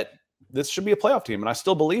that this should be a playoff team. And I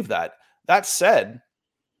still believe that. That said,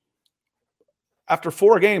 after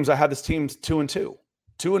 4 games, I had this team 2-2,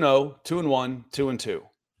 2-0, 2-1, 2-2.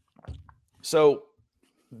 So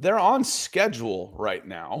they're on schedule right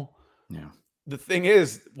now. Yeah. The thing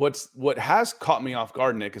is, what has caught me off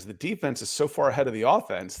guard, Nick, is the defense is so far ahead of the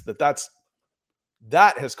offense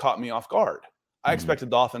that has caught me off guard. I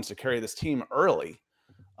expected the offense to carry this team early,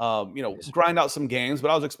 grind out some games,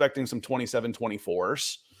 but I was expecting some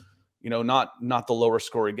 27-24s, not the lower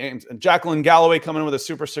scoring games. And Jacqueline Galloway coming in with a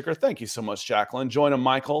super sticker. Thank you so much, Jacqueline. Join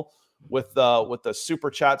Michael with the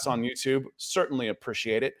super chats on YouTube. Certainly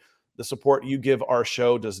appreciate it. The support you give our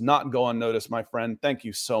show does not go unnoticed, my friend. Thank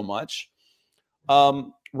you so much.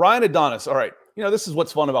 Ryan Adonis. All right. This is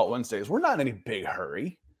what's fun about Wednesdays. We're not in any big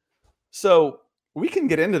hurry. So we can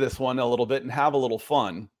get into this one a little bit and have a little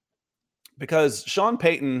fun, because Sean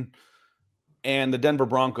Payton and the Denver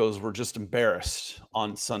Broncos were just embarrassed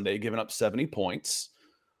on Sunday, giving up 70 points.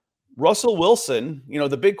 Russell Wilson,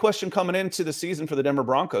 the big question coming into the season for the Denver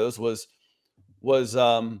Broncos was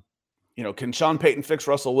can Sean Payton fix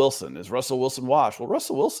Russell Wilson? Is Russell Wilson washed? Well,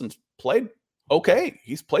 Russell Wilson's played okay.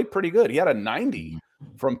 He's played pretty good. He had a 90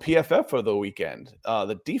 from PFF for the weekend.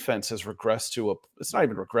 The defense has regressed it's not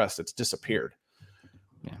even regressed, it's disappeared.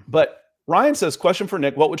 Yeah. But Ryan says, question for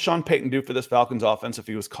Nick, what would Sean Payton do for this Falcons offense if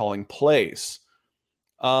he was calling plays?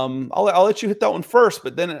 I'll let you hit that one first,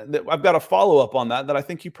 but then I've got a follow-up on that I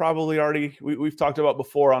think you probably we've talked about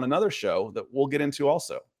before on another show that we'll get into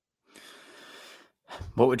also.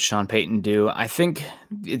 What would Sean Payton do? I think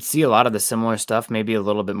you'd see a lot of the similar stuff, maybe a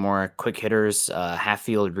little bit more quick hitters,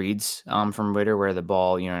 half-field reads from Ritter, where the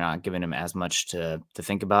ball, not giving him as much to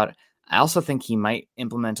think about. I also think he might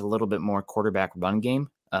implement a little bit more quarterback run game,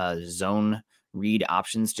 zone read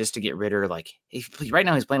options, just to get Ritter, right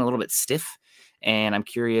now he's playing a little bit stiff. And I'm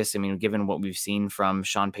curious, given what we've seen from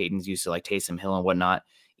Sean Payton's use of Taysom Hill and whatnot,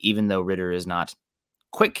 even though Ritter is not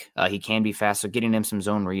quick, he can be fast. So getting him some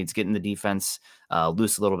zone reads, getting the defense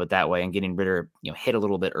loose a little bit that way, and getting Ritter hit a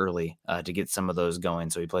little bit early to get some of those going,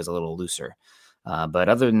 so he plays a little looser. But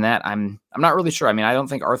other than that, I'm not really sure. I don't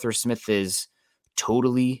think Arthur Smith is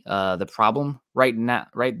totally the problem right now.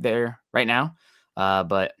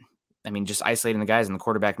 But just isolating the guys and the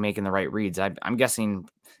quarterback making the right reads. I'm guessing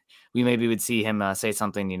we maybe would see him say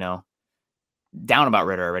something down about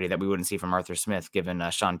Ritter already that we wouldn't see from Arthur Smith, given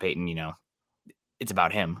Sean Payton. It's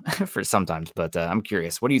about him for sometimes, but I'm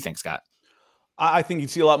curious. What do you think, Scott? I think you'd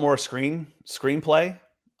see a lot more screenplay.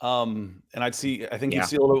 And I think you'd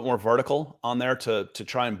see a little bit more vertical on there to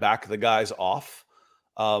try and back the guys off.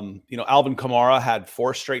 Alvin Kamara had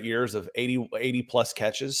 4 straight years of 80 plus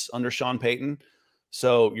catches under Sean Payton.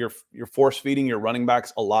 So you're force feeding your running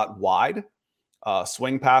backs a lot wide,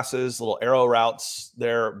 swing passes, little arrow routes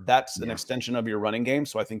there. That's an extension of your running game.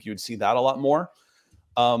 So I think you'd see that a lot more.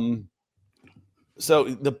 So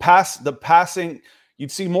the passing,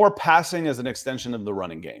 you'd see more passing as an extension of the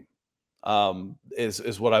running game,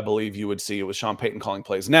 is what I believe you would see with Sean Payton calling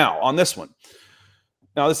plays. Now, on this one,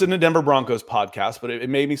 this isn't a Denver Broncos podcast, but it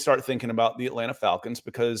made me start thinking about the Atlanta Falcons,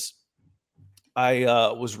 because I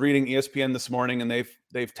was reading ESPN this morning, and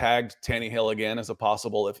they've tagged Tannehill again as a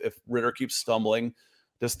possible, if Ritter keeps stumbling,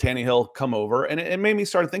 does Tannehill come over? And it made me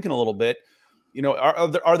start thinking a little bit.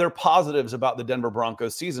 Are there positives about the Denver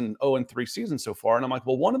Broncos season, 0-3 season so far? And I'm like,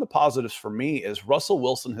 well, one of the positives for me is Russell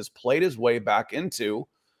Wilson has played his way back into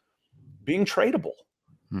being tradable.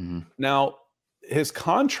 Mm-hmm. Now, his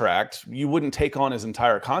contract, you wouldn't take on his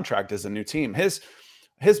entire contract as a new team. His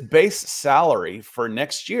base salary for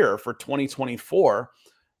next year, for 2024,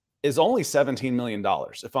 is only $17 million,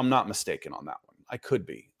 if I'm not mistaken on that one. I could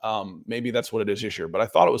be. Maybe that's what it is this year, but I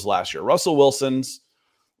thought it was last year. Russell Wilson's,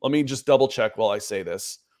 let me just double check while I say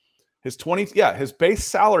this. His base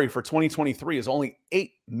salary for 2023 is only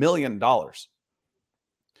 $8 million.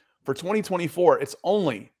 For 2024, it's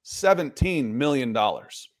only $17 million.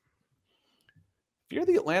 If you're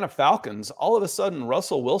the Atlanta Falcons, all of a sudden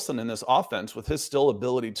Russell Wilson in this offense, with his still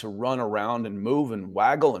ability to run around and move and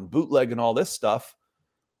waggle and bootleg and all this stuff,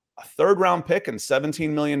 a 3rd-round pick and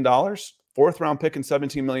 $17 million, 4th round pick and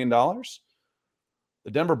 $17 million.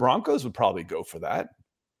 The Denver Broncos would probably go for that.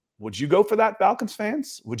 Would you go for that, Falcons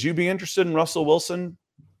fans? Would you be interested in Russell Wilson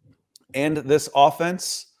and this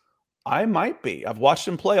offense? I might be. I've watched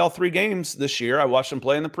him play all 3 games this year. I watched him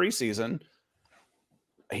play in the preseason.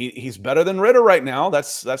 He's better than Ritter right now.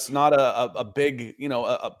 That's not a big,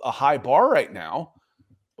 a high bar right now.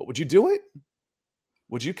 But would you do it?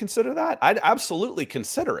 Would you consider that? I'd absolutely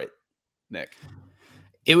consider it, Nick.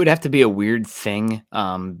 It would have to be a weird thing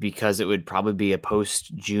because it would probably be a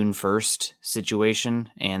post June 1st situation.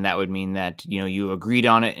 And that would mean that, you agreed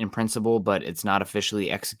on it in principle, but it's not officially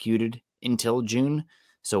executed until June.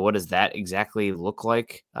 So what does that exactly look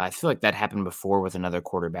like? I feel like that happened before with another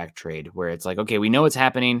quarterback trade where it's like, okay, we know it's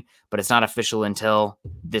happening, but it's not official until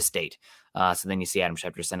this date. So then you see Adam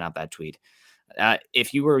Schefter send out that tweet.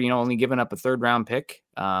 If you were, only giving up a 3rd round pick,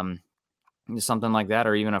 something like that,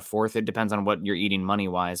 or even a 4th, it depends on what you're eating money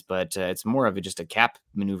wise, but it's more of just a cap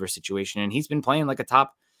maneuver situation. And he's been playing like a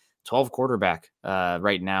top 12 quarterback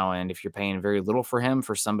right now. And if you're paying very little for him,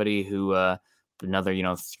 for somebody who another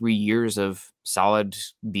 3 years of solid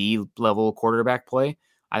B level quarterback play,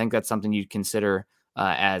 I think that's something you'd consider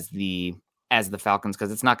as the Falcons,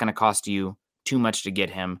 because it's not going to cost you too much to get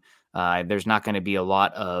him. There's not going to be a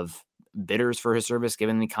lot of bidders for his service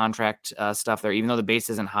given the contract stuff there, even though the base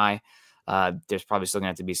isn't high. There's probably still gonna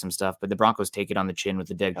have to be some stuff, but the Broncos take it on the chin with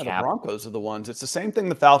the dead cap. The Broncos are the ones. It's the same thing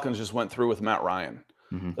the Falcons just went through with Matt Ryan.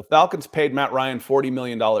 Mm-hmm. The Falcons paid Matt Ryan $40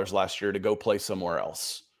 million last year to go play somewhere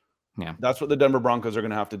else. Yeah, that's what the Denver Broncos are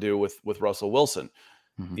going to have to do with Russell Wilson.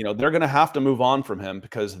 Mm-hmm. They're going to have to move on from him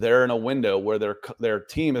because they're in a window where their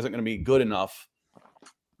team isn't going to be good enough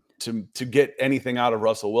to get anything out of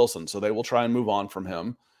Russell Wilson. So they will try and move on from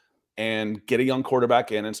him and get a young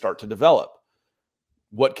quarterback in and start to develop.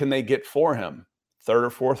 What can they get for him?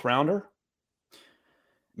 3rd or 4th rounder?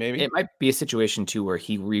 Maybe. It might be a situation too where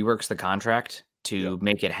he reworks the contract to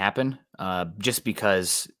make it happen, just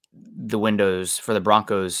because the windows for the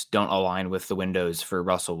Broncos don't align with the windows for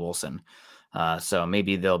Russell Wilson. So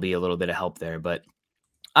maybe there'll be a little bit of help there, but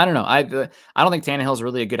I don't know. I don't think Tannehill's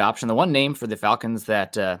really a good option. The one name for the Falcons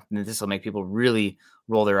that this will make people really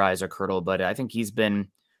roll their eyes or curdle, but I think he's been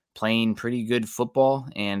playing pretty good football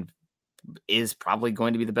and is probably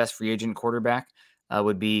going to be the best free agent quarterback,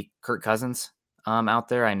 would be Kirk Cousins out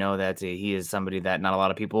there. I know that he is somebody that not a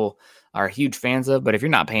lot of people are huge fans of, but if you're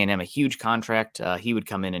not paying him a huge contract, he would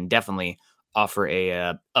come in and definitely offer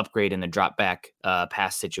a upgrade in the drop back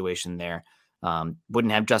pass situation there.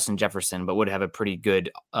 Wouldn't have Justin Jefferson, but would have a pretty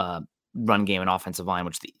good run game and offensive line,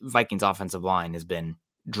 which the Vikings offensive line has been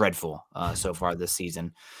dreadful so far this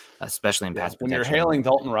season, especially in pass protection. When you're hailing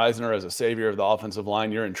Dalton Reisner as a savior of the offensive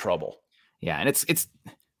line, you're in trouble. Yeah, and it's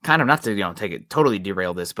kind of, not to take it totally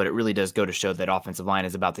derail this, but it really does go to show that offensive line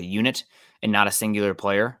is about the unit and not a singular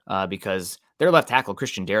player, because their left tackle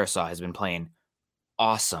Christian Darrisaw has been playing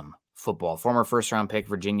awesome football. Former 1st round pick,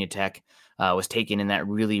 Virginia Tech, was taken in that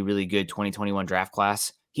really, really good 2021 draft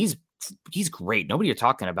class. He's great. Nobody are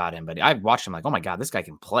talking about him, but I've watched him like, oh my God, this guy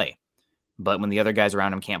can play. But when the other guys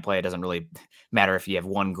around him can't play, it doesn't really matter if you have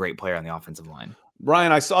one great player on the offensive line.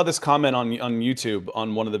 Brian, I saw this comment on YouTube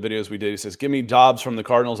on one of the videos we did. He says, give me Dobbs from the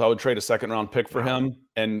Cardinals. I would trade a 2nd round pick for him.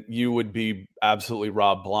 And you would be absolutely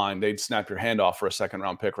robbed blind. They'd snap your hand off for a 2nd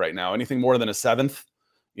round pick right now. Anything more than a 7th,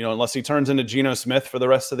 unless he turns into Geno Smith for the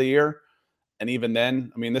rest of the year. And even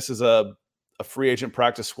then, I mean, this is a free agent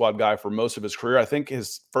practice squad guy for most of his career. I think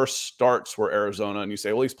his first starts were Arizona. And you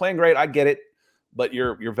say, well, he's playing great. I get it. But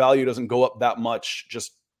your value doesn't go up that much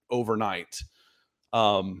just overnight.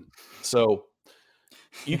 So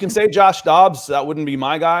you can say Josh Dobbs, that wouldn't be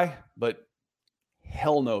my guy, but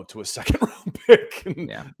hell no to a 2nd round pick.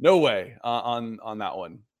 Yeah. No way on that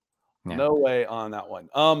one. Yeah. No way on that one.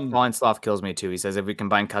 Colin Sloth kills me too. He says, if we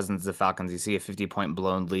combine Cousins to the Falcons, you see a 50-point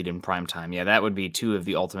blown lead in prime time. Yeah, that would be 2 of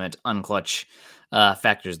the ultimate unclutch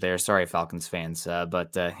factors there. Sorry, Falcons fans,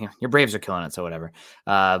 but your Braves are killing it, so whatever.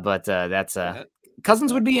 But that's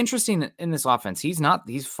Cousins would be interesting in this offense.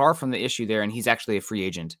 He's far from the issue there, and he's actually a free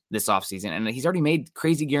agent this offseason, and he's already made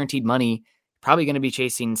crazy guaranteed money, probably going to be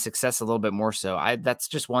chasing success a little bit more so. That's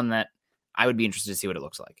just one that I would be interested to see what it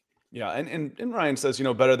looks like. Yeah, and Ryan says,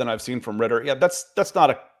 better than I've seen from Ritter. Yeah, that's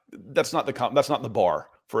not the bar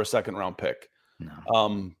for a 2nd round pick.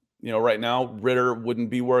 No. Right now Ritter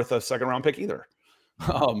wouldn't be worth a 2nd round pick either.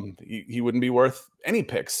 He wouldn't be worth any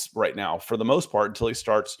picks right now for the most part until he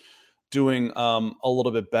starts doing a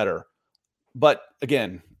little bit better. But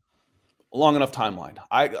again, long enough timeline.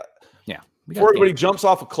 Before everybody jumps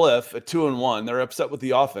off a cliff at 2-1, they're upset with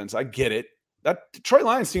the offense. I get it. That Detroit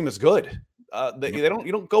Lions team is good.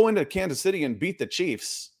 You don't go into Kansas City and beat the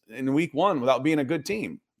Chiefs in week 1 without being a good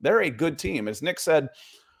team. They're a good team. As Nick said,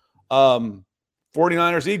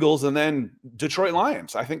 49ers, Eagles, and then Detroit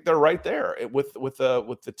Lions. I think they're right there with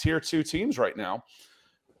the tier 2 teams right now.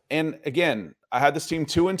 And again, I had this team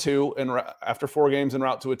 2-2 and after 4 games en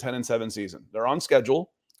route to a 10-7 season. They're on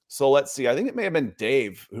schedule. So let's see. I think it may have been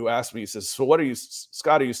Dave who asked me, he says, so what are you,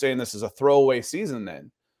 Scott, are you saying this is a throwaway season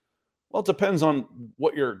then? Well, it depends on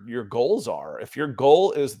what your goals are. If your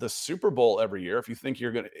goal is the Super Bowl every year, if you think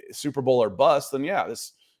you're going to Super Bowl or bust, then yeah,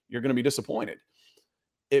 you're going to be disappointed.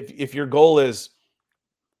 If your goal is,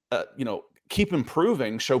 keep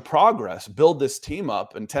improving, show progress, build this team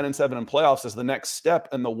up, and 10-7 in playoffs is the next step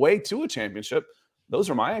and the way to a championship, those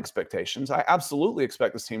are my expectations. I absolutely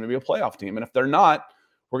expect this team to be a playoff team. And if they're not,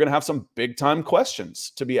 we're going to have some big time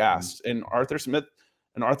questions to be asked. And Arthur Smith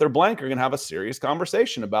and Arthur Blank are going to have a serious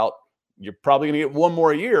conversation about, you're probably going to get one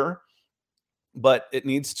more year, but it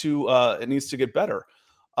needs to get better.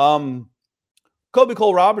 Kobe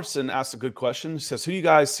Cole Robertson asked a good question. He says, who do you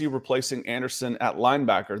guys see replacing Anderson at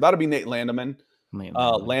linebacker? That'll be Nate Landman.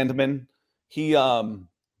 Landman.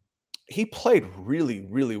 He played really,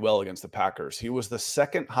 really well against the Packers. He was the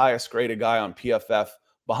second highest graded guy on PFF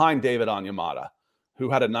behind David Onyemata, who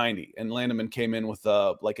had a 90. And Landman came in with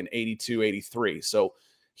like an 82, 83. So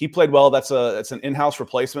he played well. That's an in-house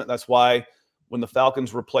replacement. That's why when the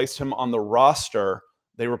Falcons replaced him on the roster,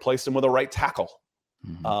 they replaced him with a right tackle.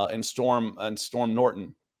 And Storm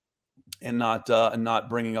Norton, and not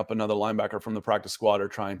bringing up another linebacker from the practice squad or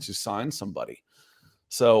trying to sign somebody.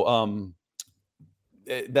 So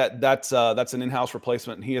that's an in-house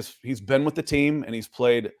replacement, and he's been with the team and he's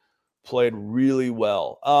played really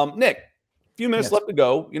well. Nick, a few minutes left to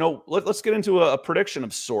go. Let's get into a prediction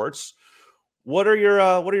of sorts. What are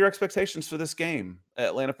your expectations for this game?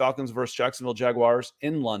 Atlanta Falcons versus Jacksonville Jaguars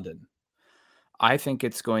in London. I think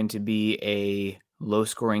it's going to be a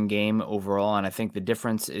low-scoring game overall, and I think the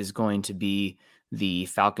difference is going to be the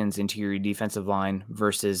Falcons' interior defensive line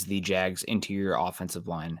versus the Jags' interior offensive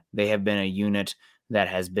line. They have been a unit that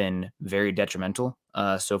has been very detrimental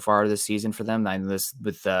so far this season for them. I know this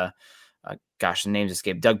with the names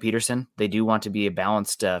escape. Doug Peterson. They do want to be a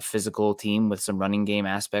balanced physical team with some running game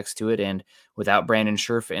aspects to it, and without Brandon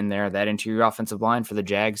Scherf in there, that interior offensive line for the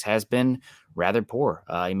Jags has been rather poor.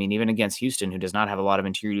 Even against Houston, who does not have a lot of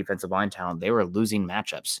interior defensive line talent, they were losing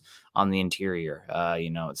matchups on the interior.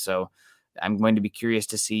 So I'm going to be curious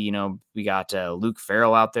to see. We got Luke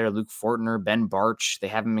Farrell out there, Luke Fortner, Ben Barch. They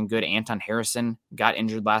haven't been good. Anton Harrison got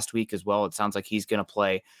injured last week as well. It sounds like he's going to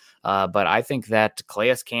play. But I think that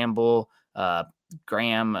Calais Campbell,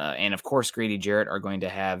 Graham, and of course Grady Jarrett are going to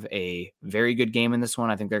have a very good game in this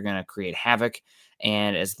one. I think they're going to create havoc.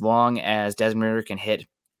 And as long as Desmond Ridder can hit,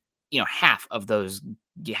 half of those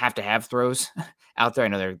you have to have throws out there. I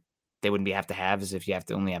know they wouldn't be have to have as if you have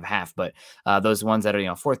to only have half, but those ones that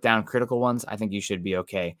are, fourth down critical ones, I think you should be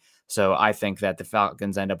okay. So I think that the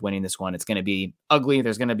Falcons end up winning this one. It's going to be ugly.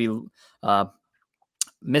 There's going to be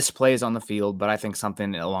misplays on the field, but I think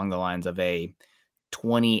something along the lines of a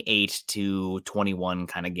 28-21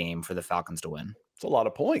 kind of game for the Falcons to win. It's a lot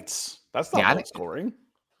of points. That's not low scoring.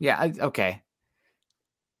 Yeah. Okay.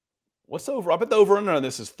 What's the over? I bet the over under on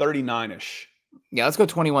this is 39-ish. Yeah, let's go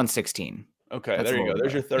 21-16. Okay, there you go.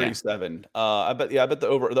 There's your 37. Yeah. I bet the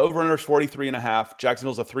over under is 43.5.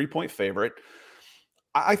 Jacksonville's a 3-point favorite.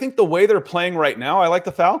 I think the way they're playing right now, I like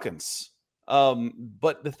the Falcons.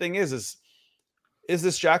 But the thing is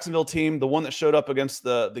this Jacksonville team the one that showed up against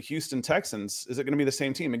the Houston Texans? Is it going to be the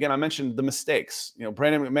same team? Again, I mentioned the mistakes.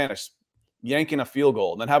 Brandon McManus yanking a field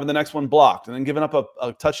goal and then having the next one blocked and then giving up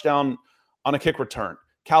a touchdown on a kick return.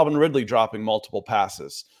 Calvin Ridley dropping multiple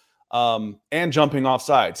passes and jumping off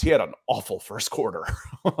sides. He had an awful first quarter,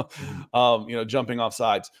 jumping off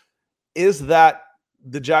sides. Is that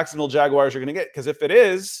the Jacksonville Jaguars are going to get? Because if it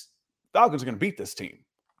is, Falcons are going to beat this team.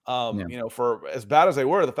 For as bad as they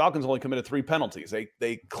were, the Falcons only committed 3 penalties.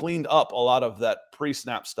 They cleaned up a lot of that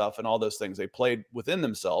pre-snap stuff and all those things. They played within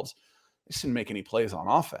themselves. They just didn't make any plays on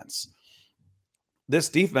offense. This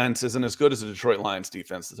defense isn't as good as the Detroit Lions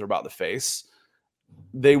defense that they're about to face.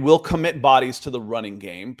 They will commit bodies to the running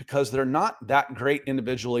game because they're not that great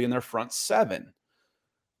individually in their front 7.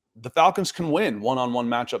 The Falcons can win one-on-one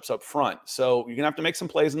matchups up front. So you're going to have to make some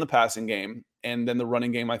plays in the passing game, and then the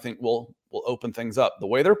running game, I think, will open things up. The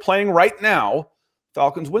way they're playing right now,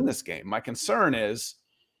 Falcons win this game. My concern is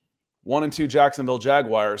 1-2 Jacksonville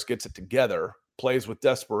Jaguars gets it together, plays with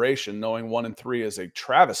desperation, knowing 1-3 is a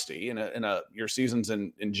travesty, and your season's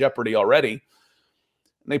in jeopardy already.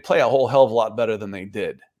 And they play a whole hell of a lot better than they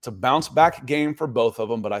did. It's a bounce-back game for both of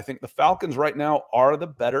them, but I think the Falcons right now are the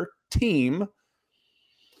better team.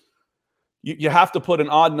 You have to put an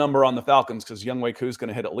odd number on the Falcons because Younghoe Koo's going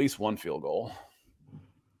to hit at least one field goal.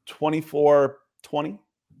 24-20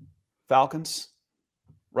 Falcons,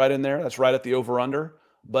 right in there. That's right at the over-under.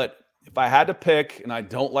 But if I had to pick, and I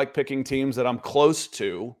don't like picking teams that I'm close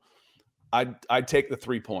to, I'd take the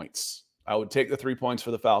 3 points. I would take the 3 points for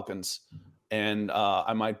the Falcons, and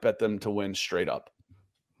I might bet them to win straight up.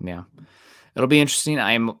 Yeah, it'll be interesting.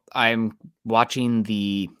 I'm watching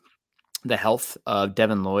the health of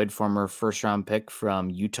Devin Lloyd, former first-round pick from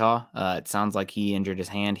Utah. It sounds like he injured his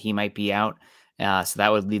hand. He might be out. So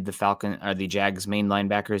that would leave the Jags main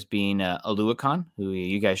linebackers being Aluakon, who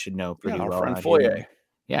you guys should know pretty well. Our friend Foye.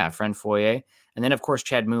 Yeah, friend Foye. And then, of course,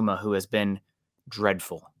 Chad Muma, who has been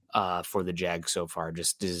dreadful for the Jags so far,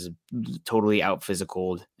 just is totally out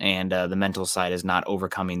physicaled, and the mental side is not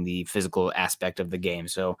overcoming the physical aspect of the game.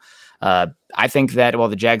 So I think that while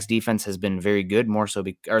the Jags defense has been very good, more so,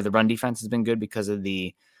 or the run defense has been good because of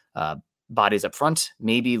the bodies up front,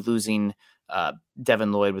 maybe losing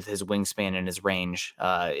Devin Lloyd with his wingspan and his range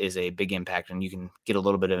is a big impact, and you can get a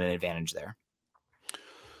little bit of an advantage there.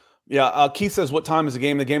 Yeah, Keith says, what time is the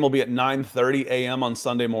game? The game will be at 9:30 a.m. on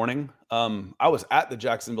Sunday morning. I was at the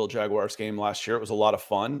Jacksonville Jaguars game last year. It was a lot of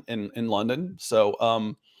fun in London. So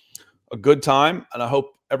a good time, and I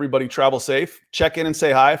hope everybody travels safe. Check in and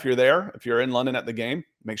say hi if you're there. If you're in London at the game,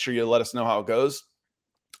 make sure you let us know how it goes.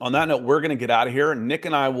 On that note, we're going to get out of here. Nick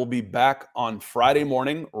and I will be back on Friday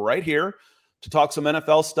morning right here to talk some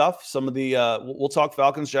NFL stuff. Some of the we'll talk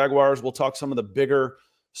Falcons, Jaguars. We'll talk some of the bigger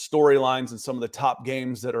storylines and some of the top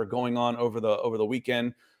games that are going on over the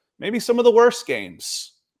weekend. Maybe some of the worst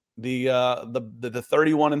games. The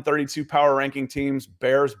 31 and 32 power ranking teams,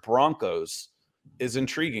 Bears, Broncos, is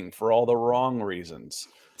intriguing for all the wrong reasons.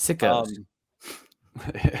 Sickos.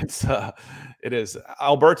 It is.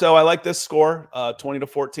 Alberto, I like this score,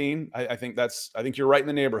 20-14. I think you're right in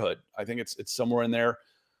the neighborhood. I think it's somewhere in there.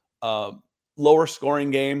 Lower scoring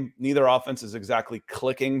game. Neither offense is exactly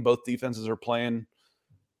clicking. Both defenses are playing.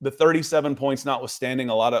 The 37 points notwithstanding,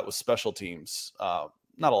 a lot of it was special teams.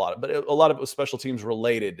 Not a lot of, but a lot of it was special teams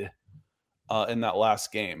related in that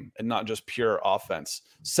last game, and not just pure offense.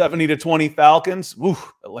 70-20 Falcons. Woo,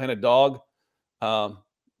 Atlanta dog.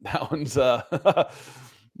 That one's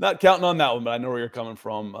not counting on that one, but I know where you're coming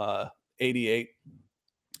from. 88.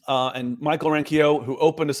 And Michael Ranchio, who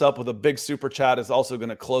opened us up with a big super chat, is also going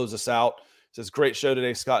to close us out. Says, great show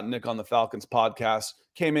today, Scott and Nick on the Falcons podcast.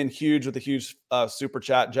 Came in huge with a huge super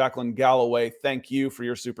chat. Jacqueline Galloway, thank you for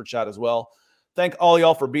your super chat as well. Thank all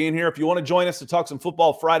y'all for being here. If you want to join us to talk some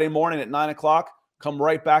football Friday morning at 9 o'clock, come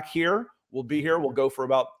right back here. We'll be here. We'll go for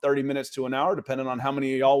about 30 minutes to an hour, depending on how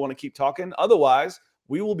many of y'all want to keep talking. Otherwise,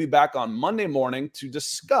 we will be back on Monday morning to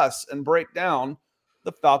discuss and break down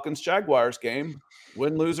the Falcons-Jaguars game,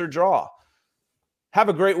 win, lose, or draw. Have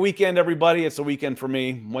a great weekend, everybody. It's a weekend for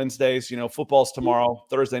me. Wednesdays, football's tomorrow.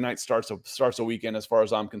 Thursday night starts a weekend as far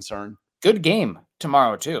as I'm concerned. Good game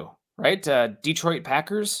tomorrow too, right? Detroit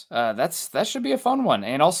Packers. That should be a fun one.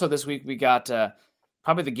 And also this week we got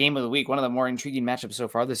probably the game of the week, one of the more intriguing matchups so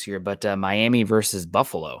far this year. But Miami versus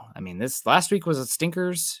Buffalo. I mean, this last week was a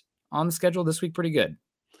stinkers on the schedule. This week, pretty good.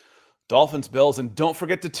 Dolphins, Bills, and don't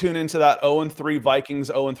forget to tune into that 0-3 Vikings,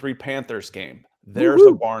 0-3 Panthers game. There's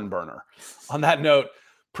a barn burner. On that note,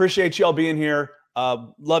 appreciate y'all being here.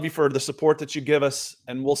 Love you for the support that you give us,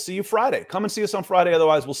 and we'll see you Friday. Come and see us on Friday.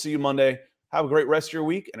 Otherwise, we'll see you Monday. Have a great rest of your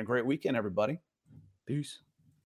week and a great weekend, everybody. Peace.